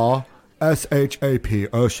 E-R-S-H-A-P.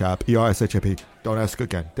 Ershap. E-R-S-H-A-P. Don't ask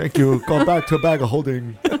again. Thank you. Go back to bag of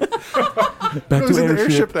holding. Back Who's in the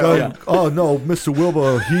airship now? Oh no, Mr.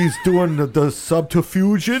 Wilbur, he's doing the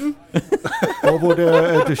subterfusion over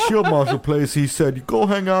there at the Shield Marshal place. He said, "Go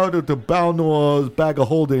hang out at the Balnor's bag of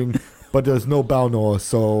holding," but there's no Balnor,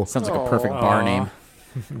 so Sounds like a perfect bar name.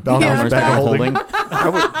 Balnor's bag of holding.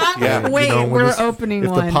 Yeah. Wait, when we're this- open if the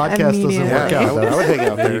podcast doesn't immediately. work out, I would hang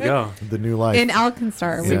out There there. you go. the new life. In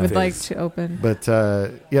Alkenstar, we Yeah. would It like is. to open. But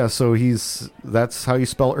so that's how you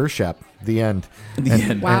spell Urshap. The end. The and,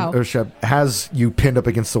 end. Wow. And Urshap has you pinned up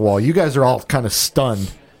against the wall. You guys are all kind of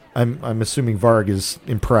stunned. I'm assuming Varg is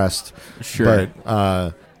impressed. Sure.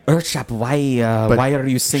 But Urshap, why are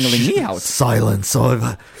you singling me out? silence.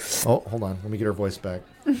 Oh, hold on. Let me get her voice back.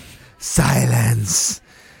 Silence.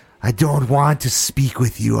 I don't want to speak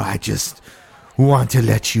with you. I just want to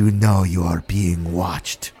let you know you are being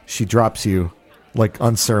watched. She drops you, like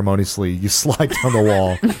unceremoniously. You slide down the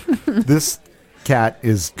wall. This cat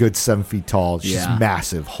is good 7 feet tall. She's Yeah.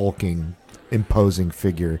 massive, hulking, imposing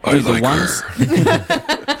figure. Dude,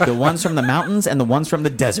 the ones from the mountains and the ones from the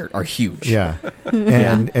desert are huge. Yeah.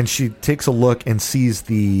 And she takes a look and sees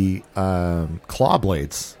the claw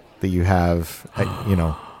blades that you have,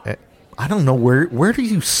 I don't know, where do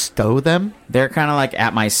you stow them? They're kind of like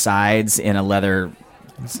at my sides in a leather.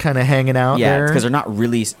 It's kind of hanging out Yeah, there. because they're not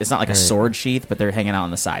really. It's not like a Right. sword sheath, but they're hanging out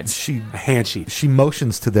on the sides. She A hand sheet. she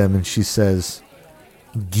motions to them and she says,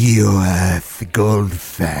 Gioeth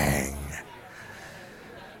Goldfang.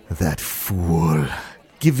 That fool.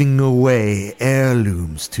 Giving away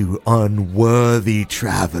heirlooms to unworthy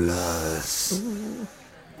travelers.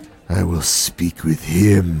 I will speak with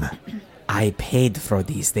him. I paid for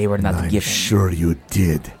these; they were not I'm given. sure you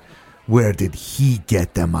did. Where did he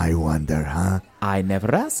get them, I wonder, huh? I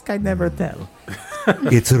never ask, I never tell.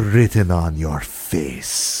 It's written on your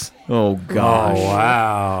face. Oh, gosh. Oh,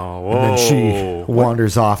 wow. Whoa. And then she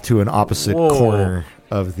wanders off to an opposite corner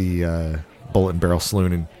of the Bullet and Barrel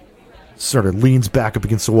Saloon and sort of leans back up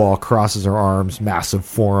against the wall, crosses her arms, massive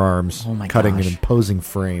forearms, Oh my cutting gosh. an imposing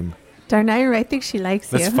frame. Darnayra, I think she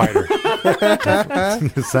likes Let's you. fight her.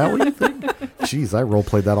 Is that what you think? Jeez, I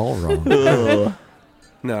roleplayed that all wrong.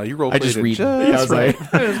 No, you roll I just read. I was like,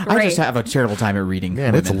 I Great. just have a terrible time at reading.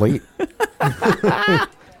 Man, it's women. late.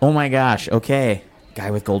 Oh my gosh. Okay.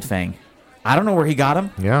 Guy with gold fang. I don't know where he got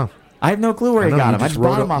him. Yeah. I have no clue where I he know, got you him. I just just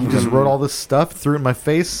bought wrote him off You of just him. wrote all this stuff, threw it in my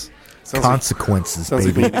face. Sounds like- Consequences, Sounds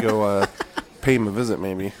like we baby. need to go pay him a visit,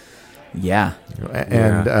 maybe. Yeah.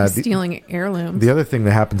 And Stealing heirlooms. the other thing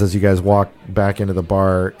that happens as you guys walk back into the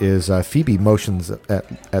bar is Phoebe motions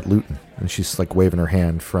at Luton, and she's like waving her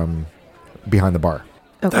hand from behind the bar.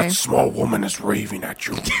 Okay. That small woman is raving at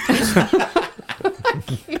you.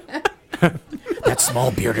 That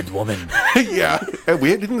small bearded woman. Yeah, we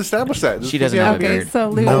didn't establish that. She doesn't have a Okay, beard. so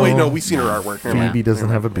Luton, Oh wait, no, we've seen her artwork. Never mind. Phoebe doesn't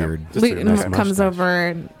have a beard. Just a Luton nice comes mustache.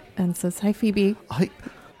 over and says, "Hi, Phoebe." Hi.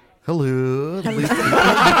 Hello. You guys,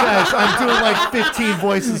 I'm doing like 15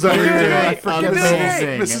 voices over here. I forget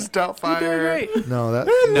Amazing. them. Mrs. Doubtfire. No, that.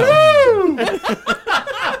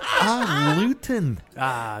 Luton.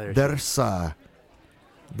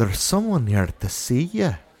 There's someone here to see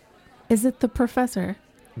you. Is it the professor?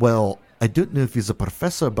 Well, I don't know if he's a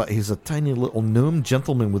professor, but he's a tiny little gnome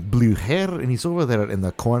gentleman with blue hair, and he's over there in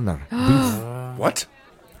the corner booth. What?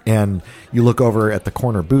 And you look over at the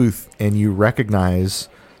corner booth, and you recognize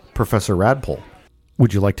Professor Radpole.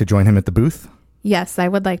 Would you like to join him at the booth? Yes, I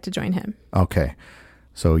would like to join him. Okay.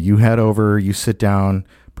 So you head over, you sit down.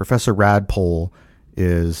 Professor Radpole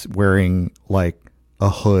is wearing like a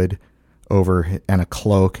hood over and a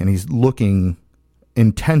cloak, and he's looking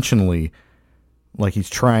intentionally like he's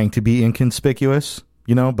trying to be inconspicuous,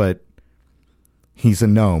 but he's a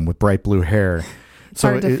gnome with bright blue hair.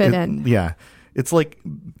 Hard to fit in. Yeah. It's like,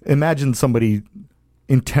 imagine somebody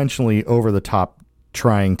intentionally over the top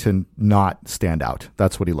trying to not stand out.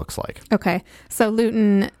 That's what he looks like. Okay. So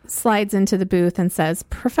Luton slides into the booth and says,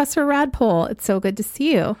 "Professor Radpole, it's so good to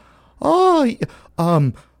see you." Oh,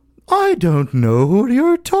 I don't know who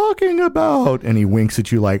you're talking about. And he winks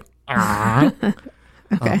at you like,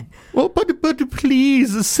 Okay. well, but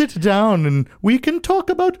please sit down and we can talk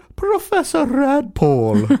about Professor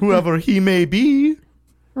Radpole, whoever he may be.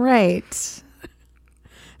 Right.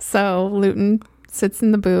 So Luton sits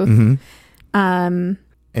in the booth. Mm-hmm. Um,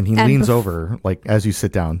 And he And leans over, like, as you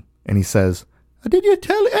sit down, and he says, did you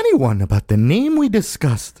tell anyone about the name we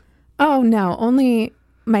discussed? oh, no, only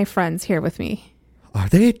my friends here with me. Are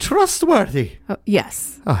they trustworthy? Oh,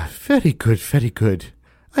 yes. Ah, very good, very good.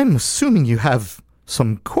 I'm assuming you have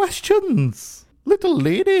some questions, little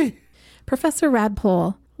lady. Professor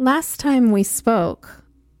Radpole, last time we spoke,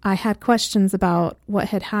 I had questions about what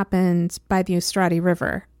had happened by the Ustrati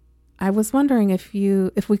River. I was wondering if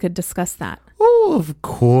we could discuss that. Oh, of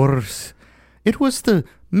course. It was the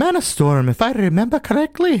mana storm, if I remember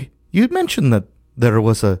correctly. You mentioned that there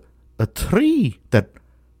was a tree that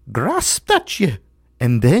grasped at you,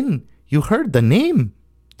 and then you heard the name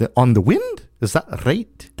on the wind. Is that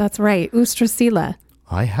right? That's right, Ustrasila.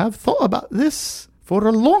 I have thought about this for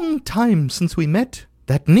a long time since we met.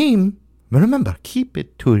 That name, remember, keep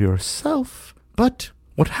it to yourself. But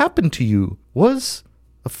what happened to you was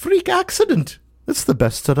a freak accident. That's the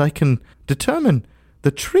best that I can determine. The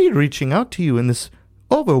tree reaching out to you in this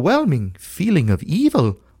overwhelming feeling of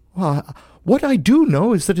evil. What I do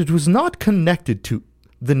know is that it was not connected to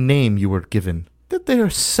the name you were given. That they are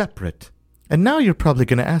separate. And now you're probably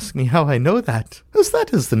going to ask me how I know that, as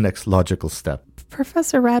that is the next logical step.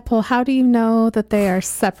 Professor Radpole, how do you know that they are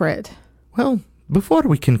separate? Well, before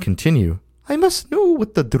we can continue, I must know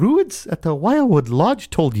what the druids at the Wildwood Lodge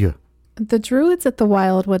told you. The druids at the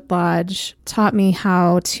Wildwood Lodge taught me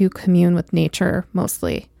how to commune with nature,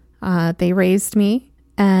 mostly. They raised me,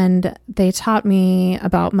 and they taught me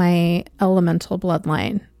about my elemental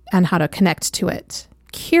bloodline and how to connect to it.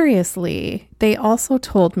 Curiously, they also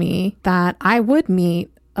told me that I would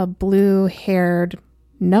meet a blue-haired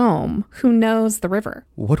gnome who knows the river.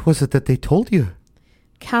 What was it that they told you?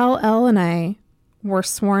 Kal-El and I were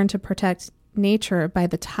sworn to protect nature by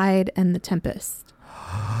the tide and the tempest.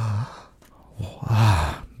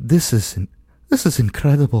 This is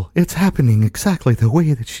incredible. It's happening exactly the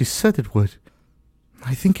way that she said it would.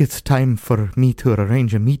 I think it's time for me to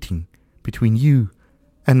arrange a meeting between you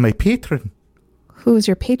and my patron. Who is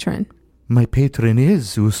your patron? My patron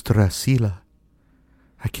is Ustrasila.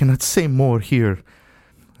 I cannot say more here.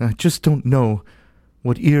 I just don't know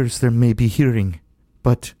what ears there may be hearing.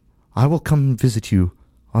 But I will come visit you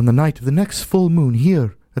on the night of the next full moon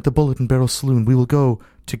here at the Bullet and Barrel Saloon. We will go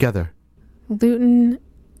together. Luton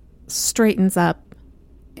straightens up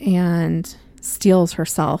and steels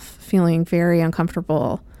herself, feeling very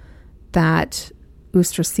uncomfortable that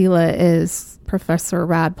Ustrasila is Professor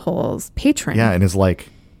Radpole's patron. Yeah, and is like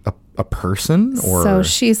a person, or so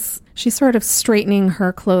she's sort of straightening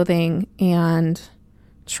her clothing and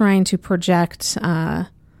trying to project an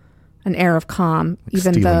air of calm, like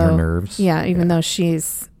even stealing though her nerves. even though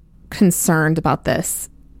she's concerned about this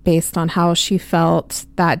based on how she felt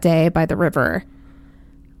that day by the river,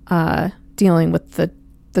 dealing with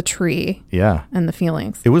the tree and the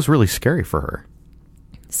feelings. It was really scary for her.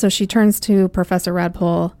 So she turns to Professor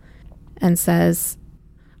Radpole and says,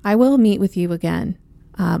 I will meet with you again,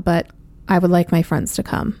 but I would like my friends to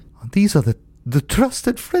come. These are the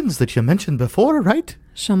trusted friends that you mentioned before, right?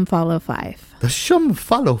 Shumfallow Five. The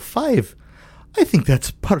Shumfallow Five. I think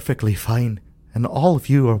that's perfectly fine, and all of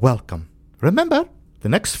you are welcome. Remember, the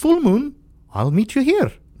next full moon, I'll meet you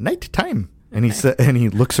here, night time. And he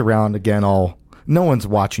looks around again, all. No one's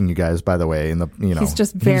watching you guys, by the way. He's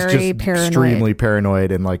just very paranoid, extremely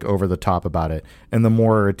paranoid, and like over the top about it. And the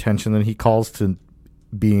more attention that he calls to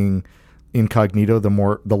being incognito,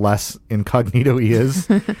 the less incognito he is.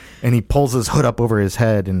 And he pulls his hood up over his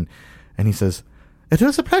head, and he says, "It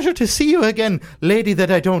was a pleasure to see you again, lady that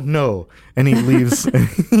I don't know." And he leaves. And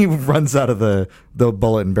he runs out of the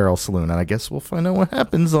Bullet and Barrel Saloon. And I guess we'll find out what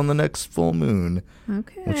happens on the next full moon,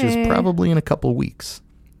 which is probably in a couple weeks.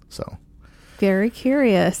 So. Very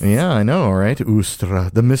curious. Yeah, I know, right?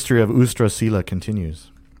 The mystery of Ustrasila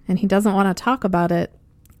continues. And he doesn't want to talk about it.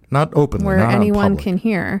 Not openly, where not anyone can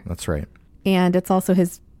hear. That's right. And it's also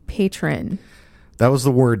his patron. That was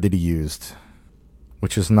the word that he used,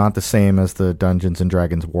 which is not the same as the Dungeons and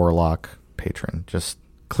Dragons Warlock patron. Just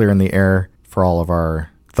clearing the air for all of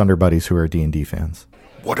our Thunder Buddies who are D&D fans.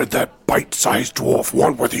 What did that bite-sized dwarf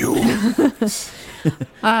want with you?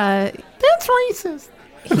 That's racist.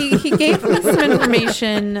 He gave me some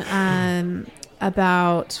information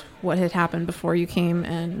about what had happened before you came,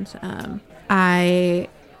 and I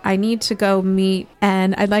need to go meet,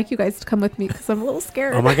 and I'd like you guys to come with me because I'm a little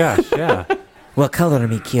scared. Oh my gosh, yeah. Well, color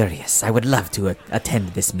me curious. I would love to attend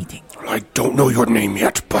this meeting. I don't know your name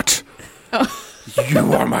yet, but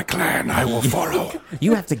you are my clan. I will follow.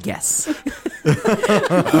 You have to guess.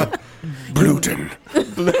 Bluton.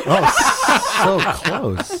 Oh, so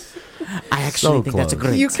close. I actually think that's a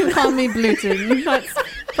great. You can call me Bluton. That's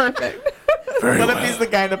perfect. Very What well. if he's the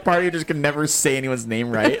guy in the party who just can never say anyone's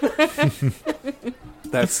name right?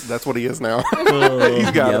 That's what he is now.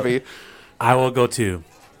 He's got to be. I will go too.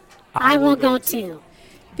 I will go too.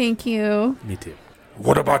 Thank you. Me too.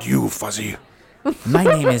 What about you, Fuzzy? My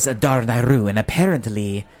name is Adar Nairu, and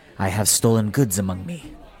apparently I have stolen goods among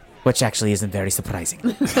me, which actually isn't very surprising.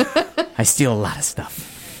 I steal a lot of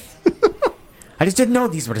stuff. I just didn't know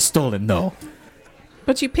these were stolen, though.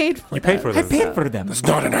 But you paid for them. You paid for I them. paid for them. That's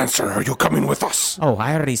not an answer. Are you coming with us? Oh,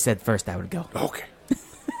 I already said first I would go. Okay.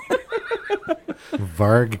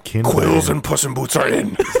 Varg Kindle. Quills and Puss in Boots are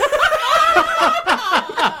in.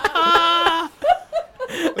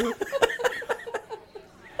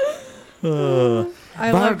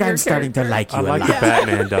 I love your I'm starting to character. like you I a like lot. the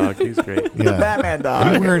Batman dog. He's great. Yeah. Batman Are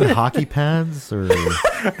you dog. wearing hockey pads or? It's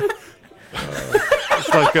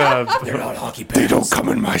like, hockey They don't come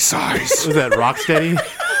in my size. was that Rocksteady?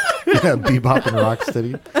 Yeah, Bebop and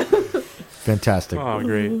Rocksteady. Fantastic. Oh,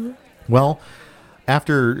 great. Well,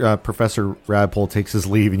 after Professor Radpole takes his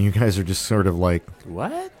leave, and you guys are just sort of like,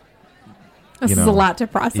 What? This you is know, a lot to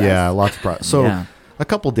process. yeah, lots of problems. So Yeah. a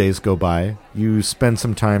couple days go by. You spend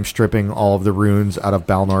some time stripping all of the runes out of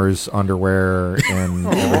Balnor's underwear and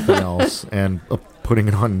everything else, and putting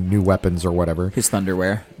it on new weapons or whatever. His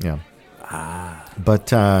thunderwear. Yeah.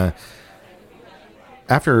 But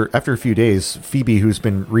after a few days, Phoebe, who's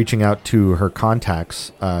been reaching out to her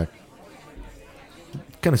contacts, kind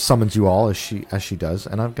of summons you all as she does,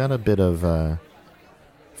 and I've got a bit of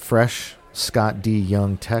fresh Scott D.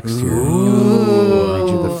 Young text here. I'll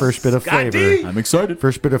read you the first bit of flavor. I'm excited.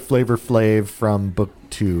 First bit of Flavor Flav from Book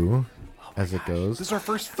 2, as it goes. This is our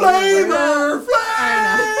first flavor.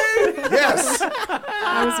 Yes.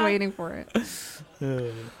 I was waiting for it.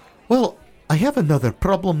 Well, I have another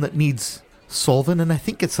problem that needs solving, and I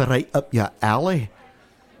think it's right up your alley.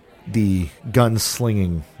 The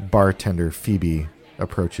gun-slinging bartender Phoebe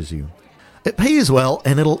approaches you. It pays well,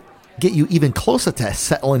 and it'll get you even closer to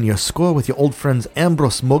settling your score with your old friends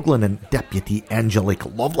Ambrose Muglin and Deputy Angelique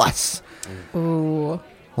Lovelace. Ooh.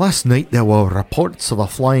 Last night there were reports of a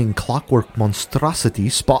flying clockwork monstrosity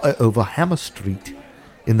spotted over Hammer Street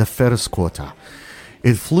in the Ferris Quarter.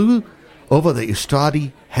 It flew over the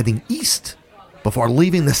Estradi heading east before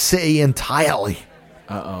leaving the city entirely.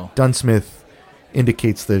 Uh-oh. Dunsmith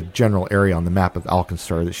indicates the general area on the map of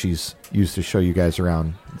Alkenstar that she's used to show you guys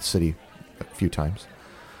around the city a few times.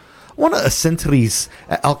 One of the sentries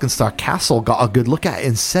at Alkenstar Castle got a good look at it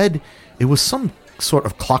and said it was some sort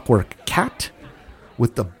of clockwork cat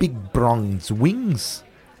with the big bronze wings.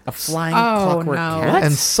 A flying clockwork cat?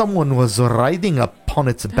 And someone was riding upon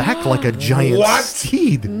its back like a giant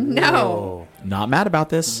steed. No. Not mad about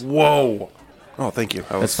this. Whoa. Oh, thank you.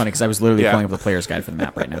 That's funny because I was literally Yeah. pulling up the player's guide for the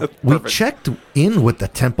map right now. We checked in with the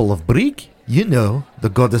Temple of Brig. You know, the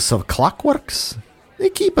goddess of clockworks. They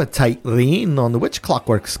keep a tight rein on which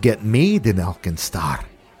clockworks get made in Alkenstar.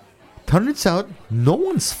 Turns out no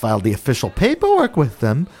one's filed the official paperwork with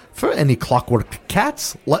them for any clockwork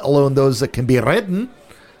cats, let alone those that can be ridden.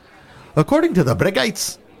 According to the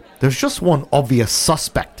Brigites, there's just one obvious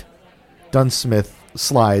suspect. Dunsmith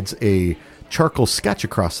slides a charcoal sketch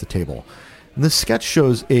across the table. And this sketch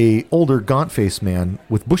shows a older, gaunt-faced man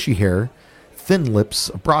with bushy hair, thin lips,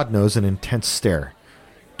 a broad nose, and intense stare.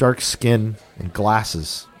 Dark skin and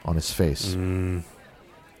glasses on his face. Olivan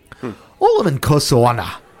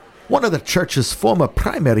Kosoana, one of the church's former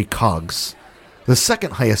primary cogs. The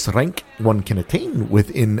second highest rank one can attain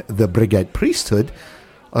within the Brigade priesthood.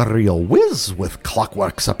 A real whiz with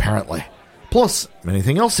clockworks, apparently. Plus,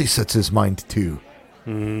 anything else he sets his mind to.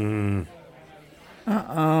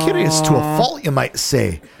 Curious to a fault, you might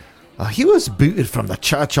say. He was booted from the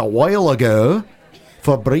church a while ago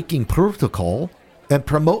for breaking protocol and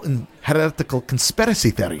promoting heretical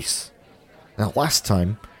conspiracy theories. Now, last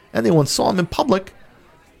time anyone saw him in public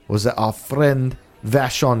was at our friend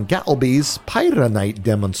Vashon Gattleby's Pyronite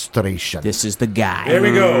demonstration. This is the guy. There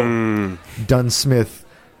we go. Dunsmith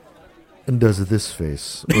does this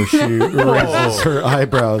face, where she raises her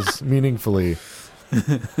eyebrows meaningfully.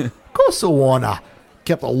 Kosowana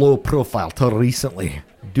kept a low profile till recently,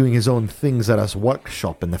 doing his own things at his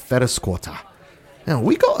workshop in the Ferris Quarter. Now,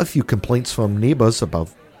 we got a few complaints from neighbors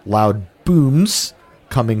about loud booms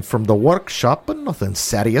coming from the workshop, but nothing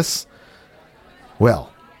serious.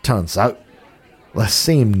 Well, turns out, the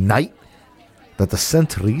same night that the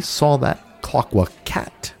sentry saw that clockwork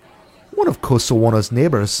cat, one of Kosowana's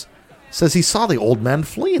neighbors says he saw the old man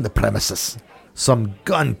fleeing the premises. Some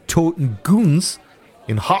gun-toting goons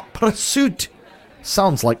in hot pursuit.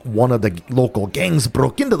 Sounds like one of the local gangs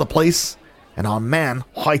broke into the place, and our man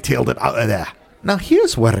hightailed it out of there. Now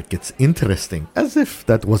here's where it gets interesting, as if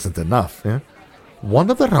that wasn't enough. Yeah? One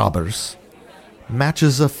of the robbers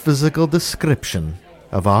matches a physical description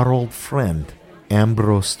of our old friend,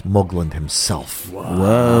 Ambrose Mugland himself.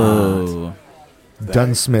 Whoa.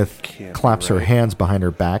 Dunsmith claps her hands behind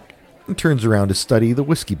her back and turns around to study the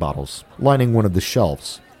whiskey bottles lining one of the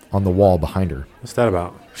shelves on the wall behind her. What's that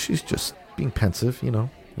about? She's just being pensive,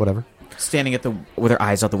 whatever. Standing with her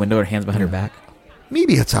eyes out the window, her hands behind her back.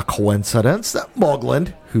 Maybe it's a coincidence that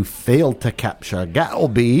Mugland, who failed to capture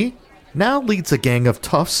Gattleby, now leads a gang of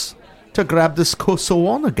toughs to grab this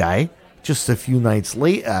Kosowana guy just a few nights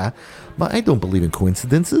later. But I don't believe in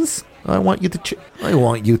coincidences. I want you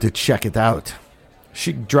to check it out.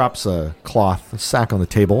 She drops a cloth sack on the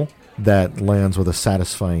table that lands with a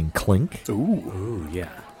satisfying clink. Ooh, yeah.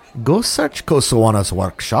 Go search Kosowana's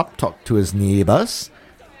workshop, talk to his neighbors,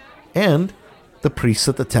 and the priests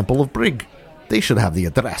at the Temple of Brig. They should have the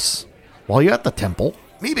address. While you're at the temple,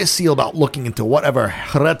 maybe see about looking into whatever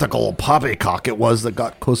heretical poppycock it was that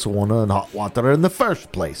got Kosowana in hot water in the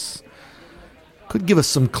first place. Could give us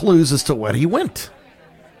some clues as to where he went.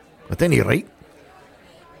 At any rate,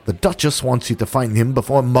 the Duchess wants you to find him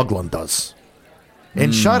before Mugland does.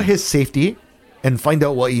 Ensure his safety and find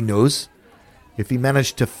out what he knows. If he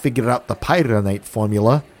managed to figure out the Pyronite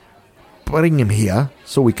formula, bring him here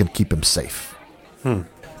so we can keep him safe.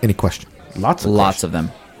 Any question? Lots of them.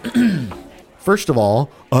 First of all,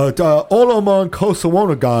 Olaman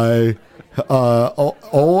Kosowana guy,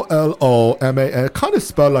 O-L-O-M-A-N, kind of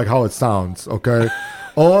spelled like how it sounds, okay?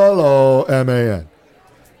 O-L-O-M-A-N.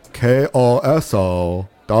 K-O-S-O-W-A-N-A.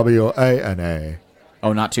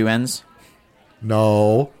 Oh, not two N's?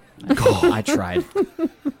 No. I tried.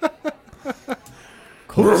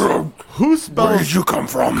 Who spells Where did you come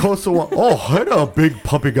from? Kosowana? Oh, hey there, big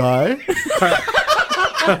puppy guy.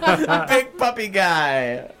 Big puppy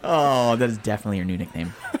guy. Oh, that is definitely your new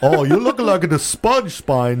nickname. Oh, you look like the sponge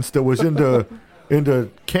spines that was in the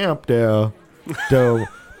camp there. The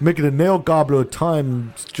making the nail gobbler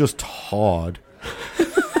time just hard.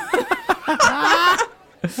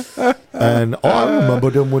 And I remember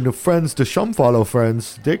them when the Shumfallow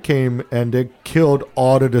friends, they came and they killed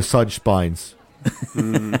all of the Sudge Spines.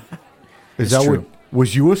 Is that true. what?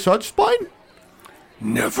 Was you a Sudge Spine?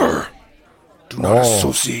 Never. Do not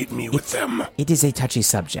associate me with them. It is a touchy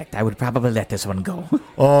subject. I would probably let this one go.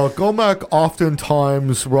 Gomac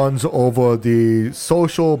oftentimes runs over the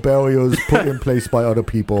social barriers put in place by other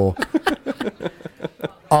people.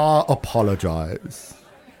 I apologize.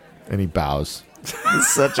 And he bows.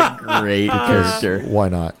 Such a great character. Why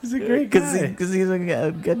not? He's a great guy. Because he's a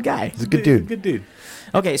good guy. He's a good dude. Good dude.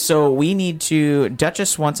 Okay, so we need to...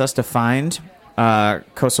 Duchess wants us to find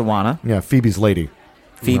Kosawana, Yeah, Phoebe's lady.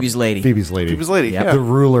 Phoebe's lady. Phoebe's lady. He was lady. Yep. Yeah. The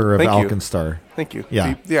ruler of Thank you. Alkenstar. Thank you.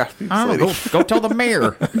 Yeah. Yeah. I don't know, lady. go tell the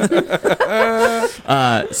mayor.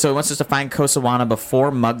 So he wants us to find Kosawana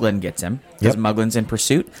before Muglin gets him, because Yep. Muglin's in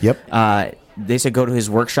pursuit. Yep. They said go to his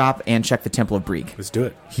workshop and check the Temple of Brieg. Let's do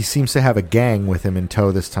it. He seems to have a gang with him in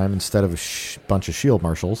tow this time instead of a bunch of shield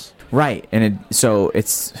marshals. Right, and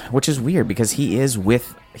which is weird because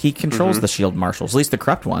he controls the shield marshals, at least the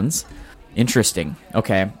corrupt ones. Interesting.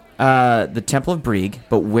 Okay. The Temple of Brieg,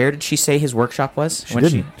 but where did she say his workshop was? She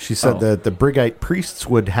didn't. She said that the Brigite priests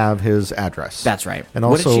would have his address. That's right. And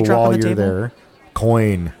What did also, she drop on while the you're table? there,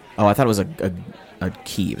 coin. Oh, I thought it was a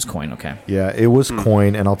key. It was coin. Okay. Yeah, it was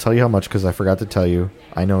coin, and I'll tell you how much because I forgot to tell you.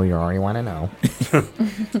 I know you already want to know.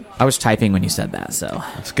 I was typing when you said that, so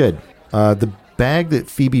It's good. The bag that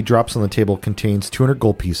Phoebe drops on the table contains 200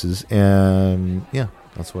 gold pieces, and yeah,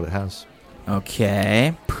 that's what it has.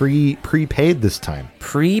 okay. Prepaid this time.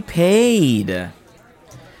 Prepaid.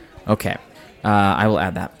 Okay. I will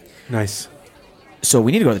add that. Nice. So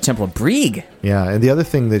we need to go to the Temple of Brieg. Yeah, and the other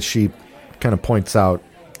thing that she kind of points out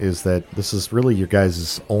is that this is really your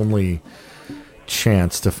guys' only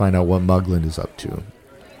chance to find out what Muglin is up to.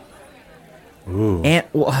 Ooh. And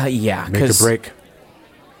yeah, Make a because break.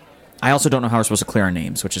 I also don't know how we're supposed to clear our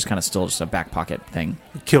names, which is kind of still just a back pocket thing.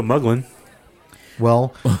 Kill Muglin.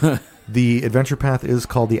 Well, the adventure path is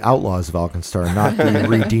called the Outlaws of Alkenstar, not the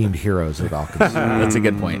Redeemed Heroes of Alkenstar. That's a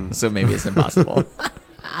good point. So maybe it's impossible.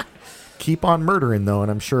 Keep on murdering, though,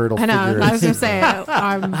 and I'm sure it'll I know. figure I was going to say,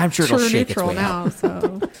 I'm sure it'll true shake its neutral way now. out.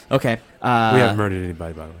 So Okay. We haven't murdered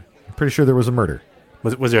anybody, by the way. I'm pretty sure there was a murder.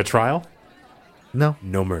 Was there a trial? No.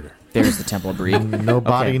 No murder. There's the Temple of Brieg. No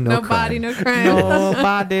body, Okay. no no body, crime. no crime.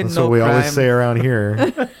 Nobody, That's no what we always crime. say around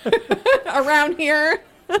here, Around here.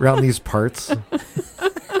 around these parts.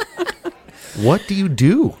 What do you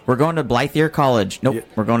do? We're going to Blythier College. Nope. Yeah.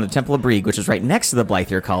 We're going to the Temple of Brieg, which is right next to the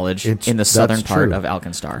Blythier College It's- in the that's southern part true. of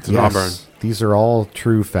Alkenstar. in Auburn. These are all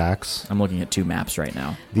true facts. I'm looking at two maps right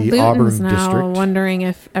now. The Luton's Auburn now district. wondering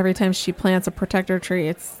if every time she plants a protector tree,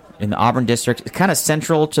 it's In the Auburn district, it's kind of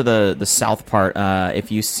central to the south part.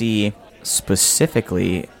 If you see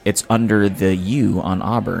specifically, it's under the U on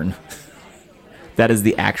Auburn. That is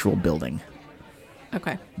the actual building.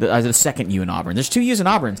 okay. The second U in Auburn. There's two U's in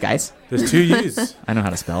Auburn, guys. There's 2 U's. Oh, I know how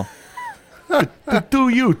to spell. Do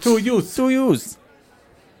you? 2 U's. Two U's.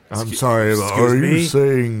 I'm sorry, but excuse are you me?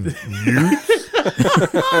 saying you?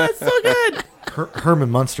 That's so good. Herman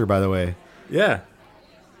Munster, by the way. Yeah.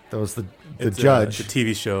 That was the It's, judge the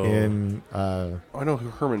TV show. in. I know who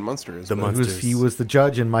Herman Munster is. The but- Munsters. He was the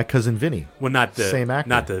judge in My Cousin Vinny. Well, not the Same actor.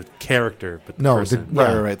 not the character, but the No, person.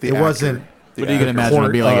 Right. The it actor. wasn't. The What are you gonna actor. imagine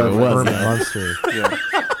it'd be like if it was? Herman Munster. Yeah.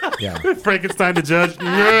 Yeah. Frankenstein the judge.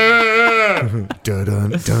 Yeah. Dun,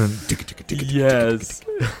 dun, dun, Yes.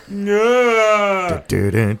 Yeah.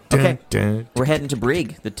 dun, dun, Okay. dun. We're heading to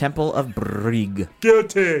Brieg, the Temple of Brieg.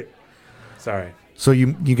 Guilty. Sorry. So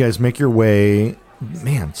you guys make your way.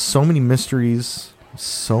 Man, so many mysteries,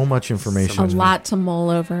 so much information. A lot to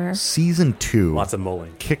mull over. Season 2. Lots of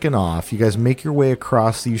mulling. Kicking off. You guys make your way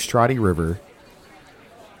across the Ustrati River.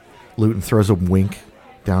 Luton throws a wink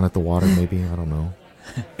down at the water, maybe. I don't know.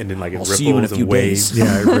 And then like it I'll see you in a ripples few and waves. days.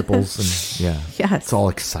 Yeah, it ripples and yeah. Yes. It's all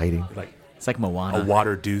exciting. Like It's like a Moana.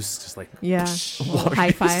 water deuce. Just like Yeah.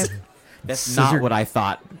 High five. That's Scissor- not what I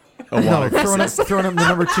thought. No, throwing up the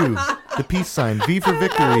number 2. The peace sign. V for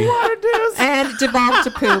victory. And devolve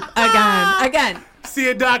to poop again. see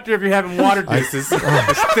a doctor if you're having water deuces. Stay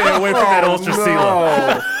away from that ultra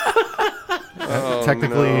sealer.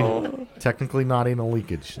 Technically not anal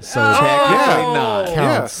leakage. So Technically not.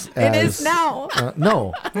 counts It as is now.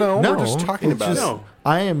 no. No, we're just talking it's about just- it.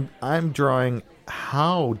 No. I'm drawing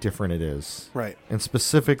how different it is. Right. And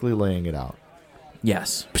specifically laying it out.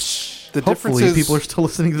 Yes. The Hopefully differences, people are still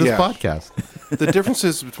listening to this Yeah. podcast. the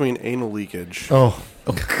differences between anal leakage Oh.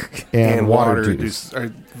 and water deuce juice.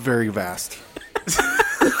 are very vast.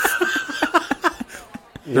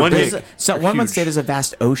 One There's big. one would huge. say there's a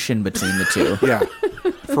vast ocean between the two. Yeah.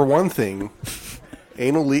 For one thing,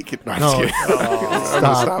 Anal leak. No, I'm No. just kidding. I'm gonna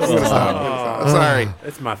stop. I'm sorry.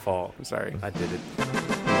 It's my fault. I'm sorry. I did it.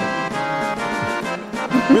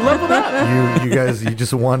 We leveled up. You guys, you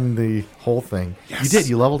just won the whole thing. Yes. You did.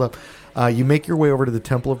 You leveled up. You make your way over to the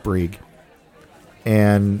Temple of Brig,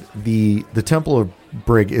 and the Temple of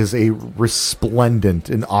Brig is a resplendent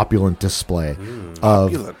and opulent display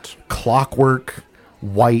of Opulent. clockwork,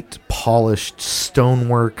 white polished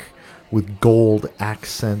stonework with gold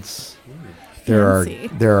accents. Fancy.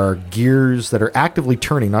 There are gears that are actively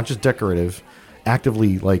turning, not just decorative,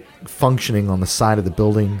 actively like functioning on the side of the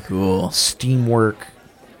building. Cool. Steamwork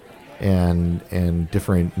and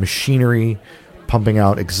different machinery pumping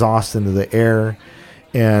out exhaust into the air,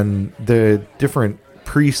 and the different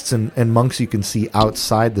priests and monks you can see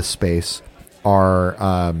outside the space are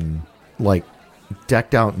like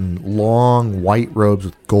decked out in long white robes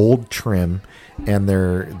with gold trim, and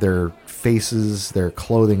their faces, their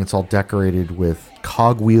clothing, it's all decorated with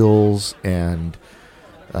cogwheels and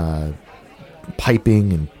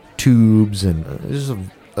piping and tubes, and there's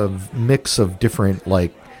a mix of different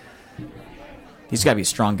like. These got to be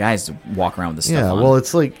strong guys to walk around with this stuff Yeah, on. well,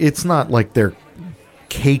 it's not like they're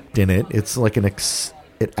caked in it. It's like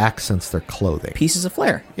it accents their clothing. Pieces of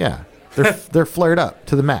flair. Yeah, they're flared up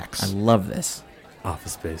to the I max. love this.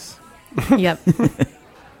 Office Space. Yep.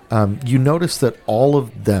 You notice that all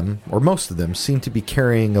of them, or most of them, seem to be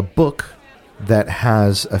carrying a book that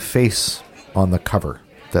has a face on the cover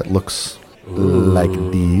that looks like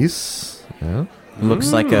this. Yeah.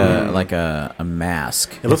 Looks like a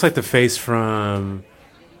mask. It looks like the face from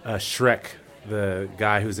Shrek, the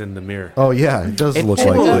guy who's in the mirror. Oh yeah, it does look it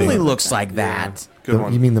like totally that. looks like that. Good You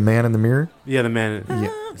one. mean the man in the mirror? Yeah, the man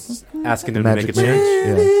asking him Magic to make a man?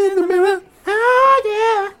 change. Yeah. In the mirror.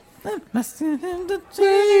 Oh yeah. Must him to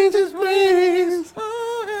change his ways.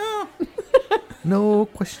 Oh, yeah. No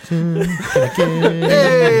question. Can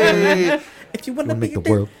I If you want to make the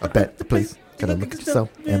world a better place, gotta look at yourself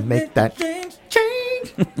and make that. change.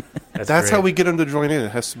 That's how we get them to join in.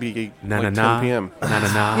 It has to be Na like na 10 p.m. na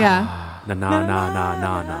na na Yeah. na na na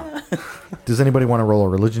na na. Does anybody want to roll a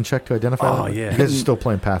religion check to identify Oh, them? yeah. You guys are still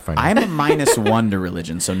playing Pathfinder. I'm a -1 to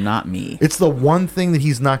religion, so not me. It's the one thing that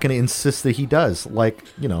he's not going to insist that he does, like,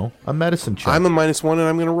 a medicine check. I'm a -1 and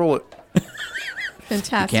I'm going to roll it.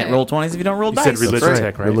 Fantastic. Can't roll 20s if you don't roll You dice. said religion right.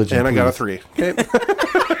 tech, right? Religion. And I got a please. 3.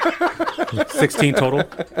 Okay. 16 total.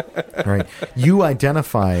 All right. You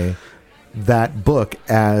identify that book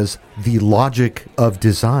as the Logic of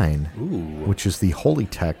Design, which is the holy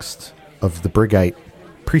text of the Brigite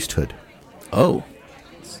priesthood. Oh,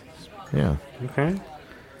 Yeah. Okay.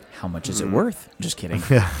 how much is it worth? Just kidding.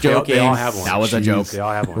 Yeah. Joking. They all have one. That was a joke. They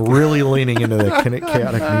all have one. Really leaning into the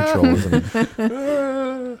chaotic neutral, isn't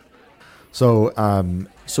it? So,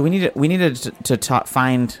 So we needed to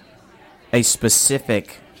find a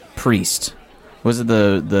specific priest. Was it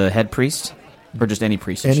the head priest, or just any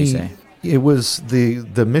priest? Did she say? It was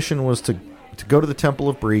the mission was to go to the Temple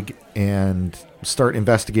of Brig and start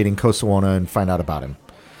investigating Kosawana and find out about him.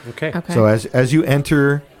 Okay. Okay. So as you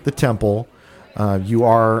enter the temple, you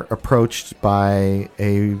are approached by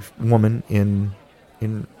a woman in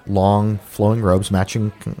long flowing robes,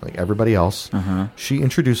 matching like everybody else. She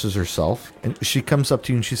introduces herself, and she comes up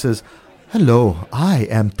to you and she says, "Hello, I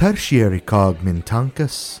am Tertiary Cog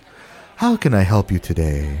Mintankus. How can I help you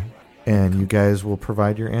today?" And you guys will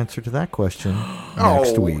provide your answer to that question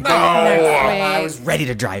next week. I was ready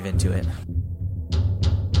to drive into it.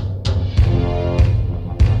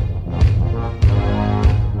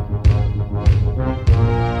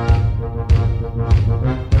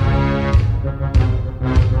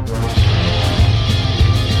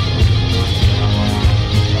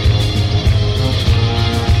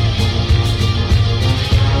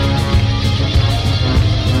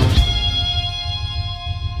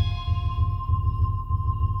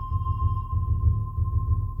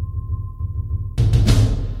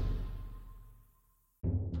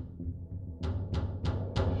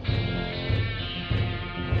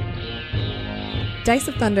 Dice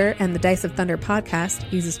of Thunder and the Dice of Thunder podcast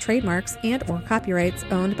uses trademarks and or copyrights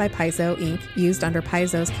owned by Paizo Inc. used under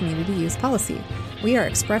Paizo's community use policy. We are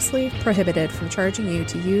expressly prohibited from charging you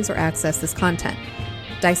to use or access this content.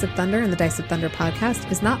 Dice of Thunder and the Dice of Thunder podcast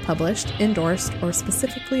is not published, endorsed, or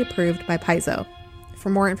specifically approved by Paizo. For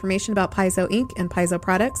more information about Paizo Inc. and Paizo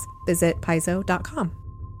products, visit paizo.com.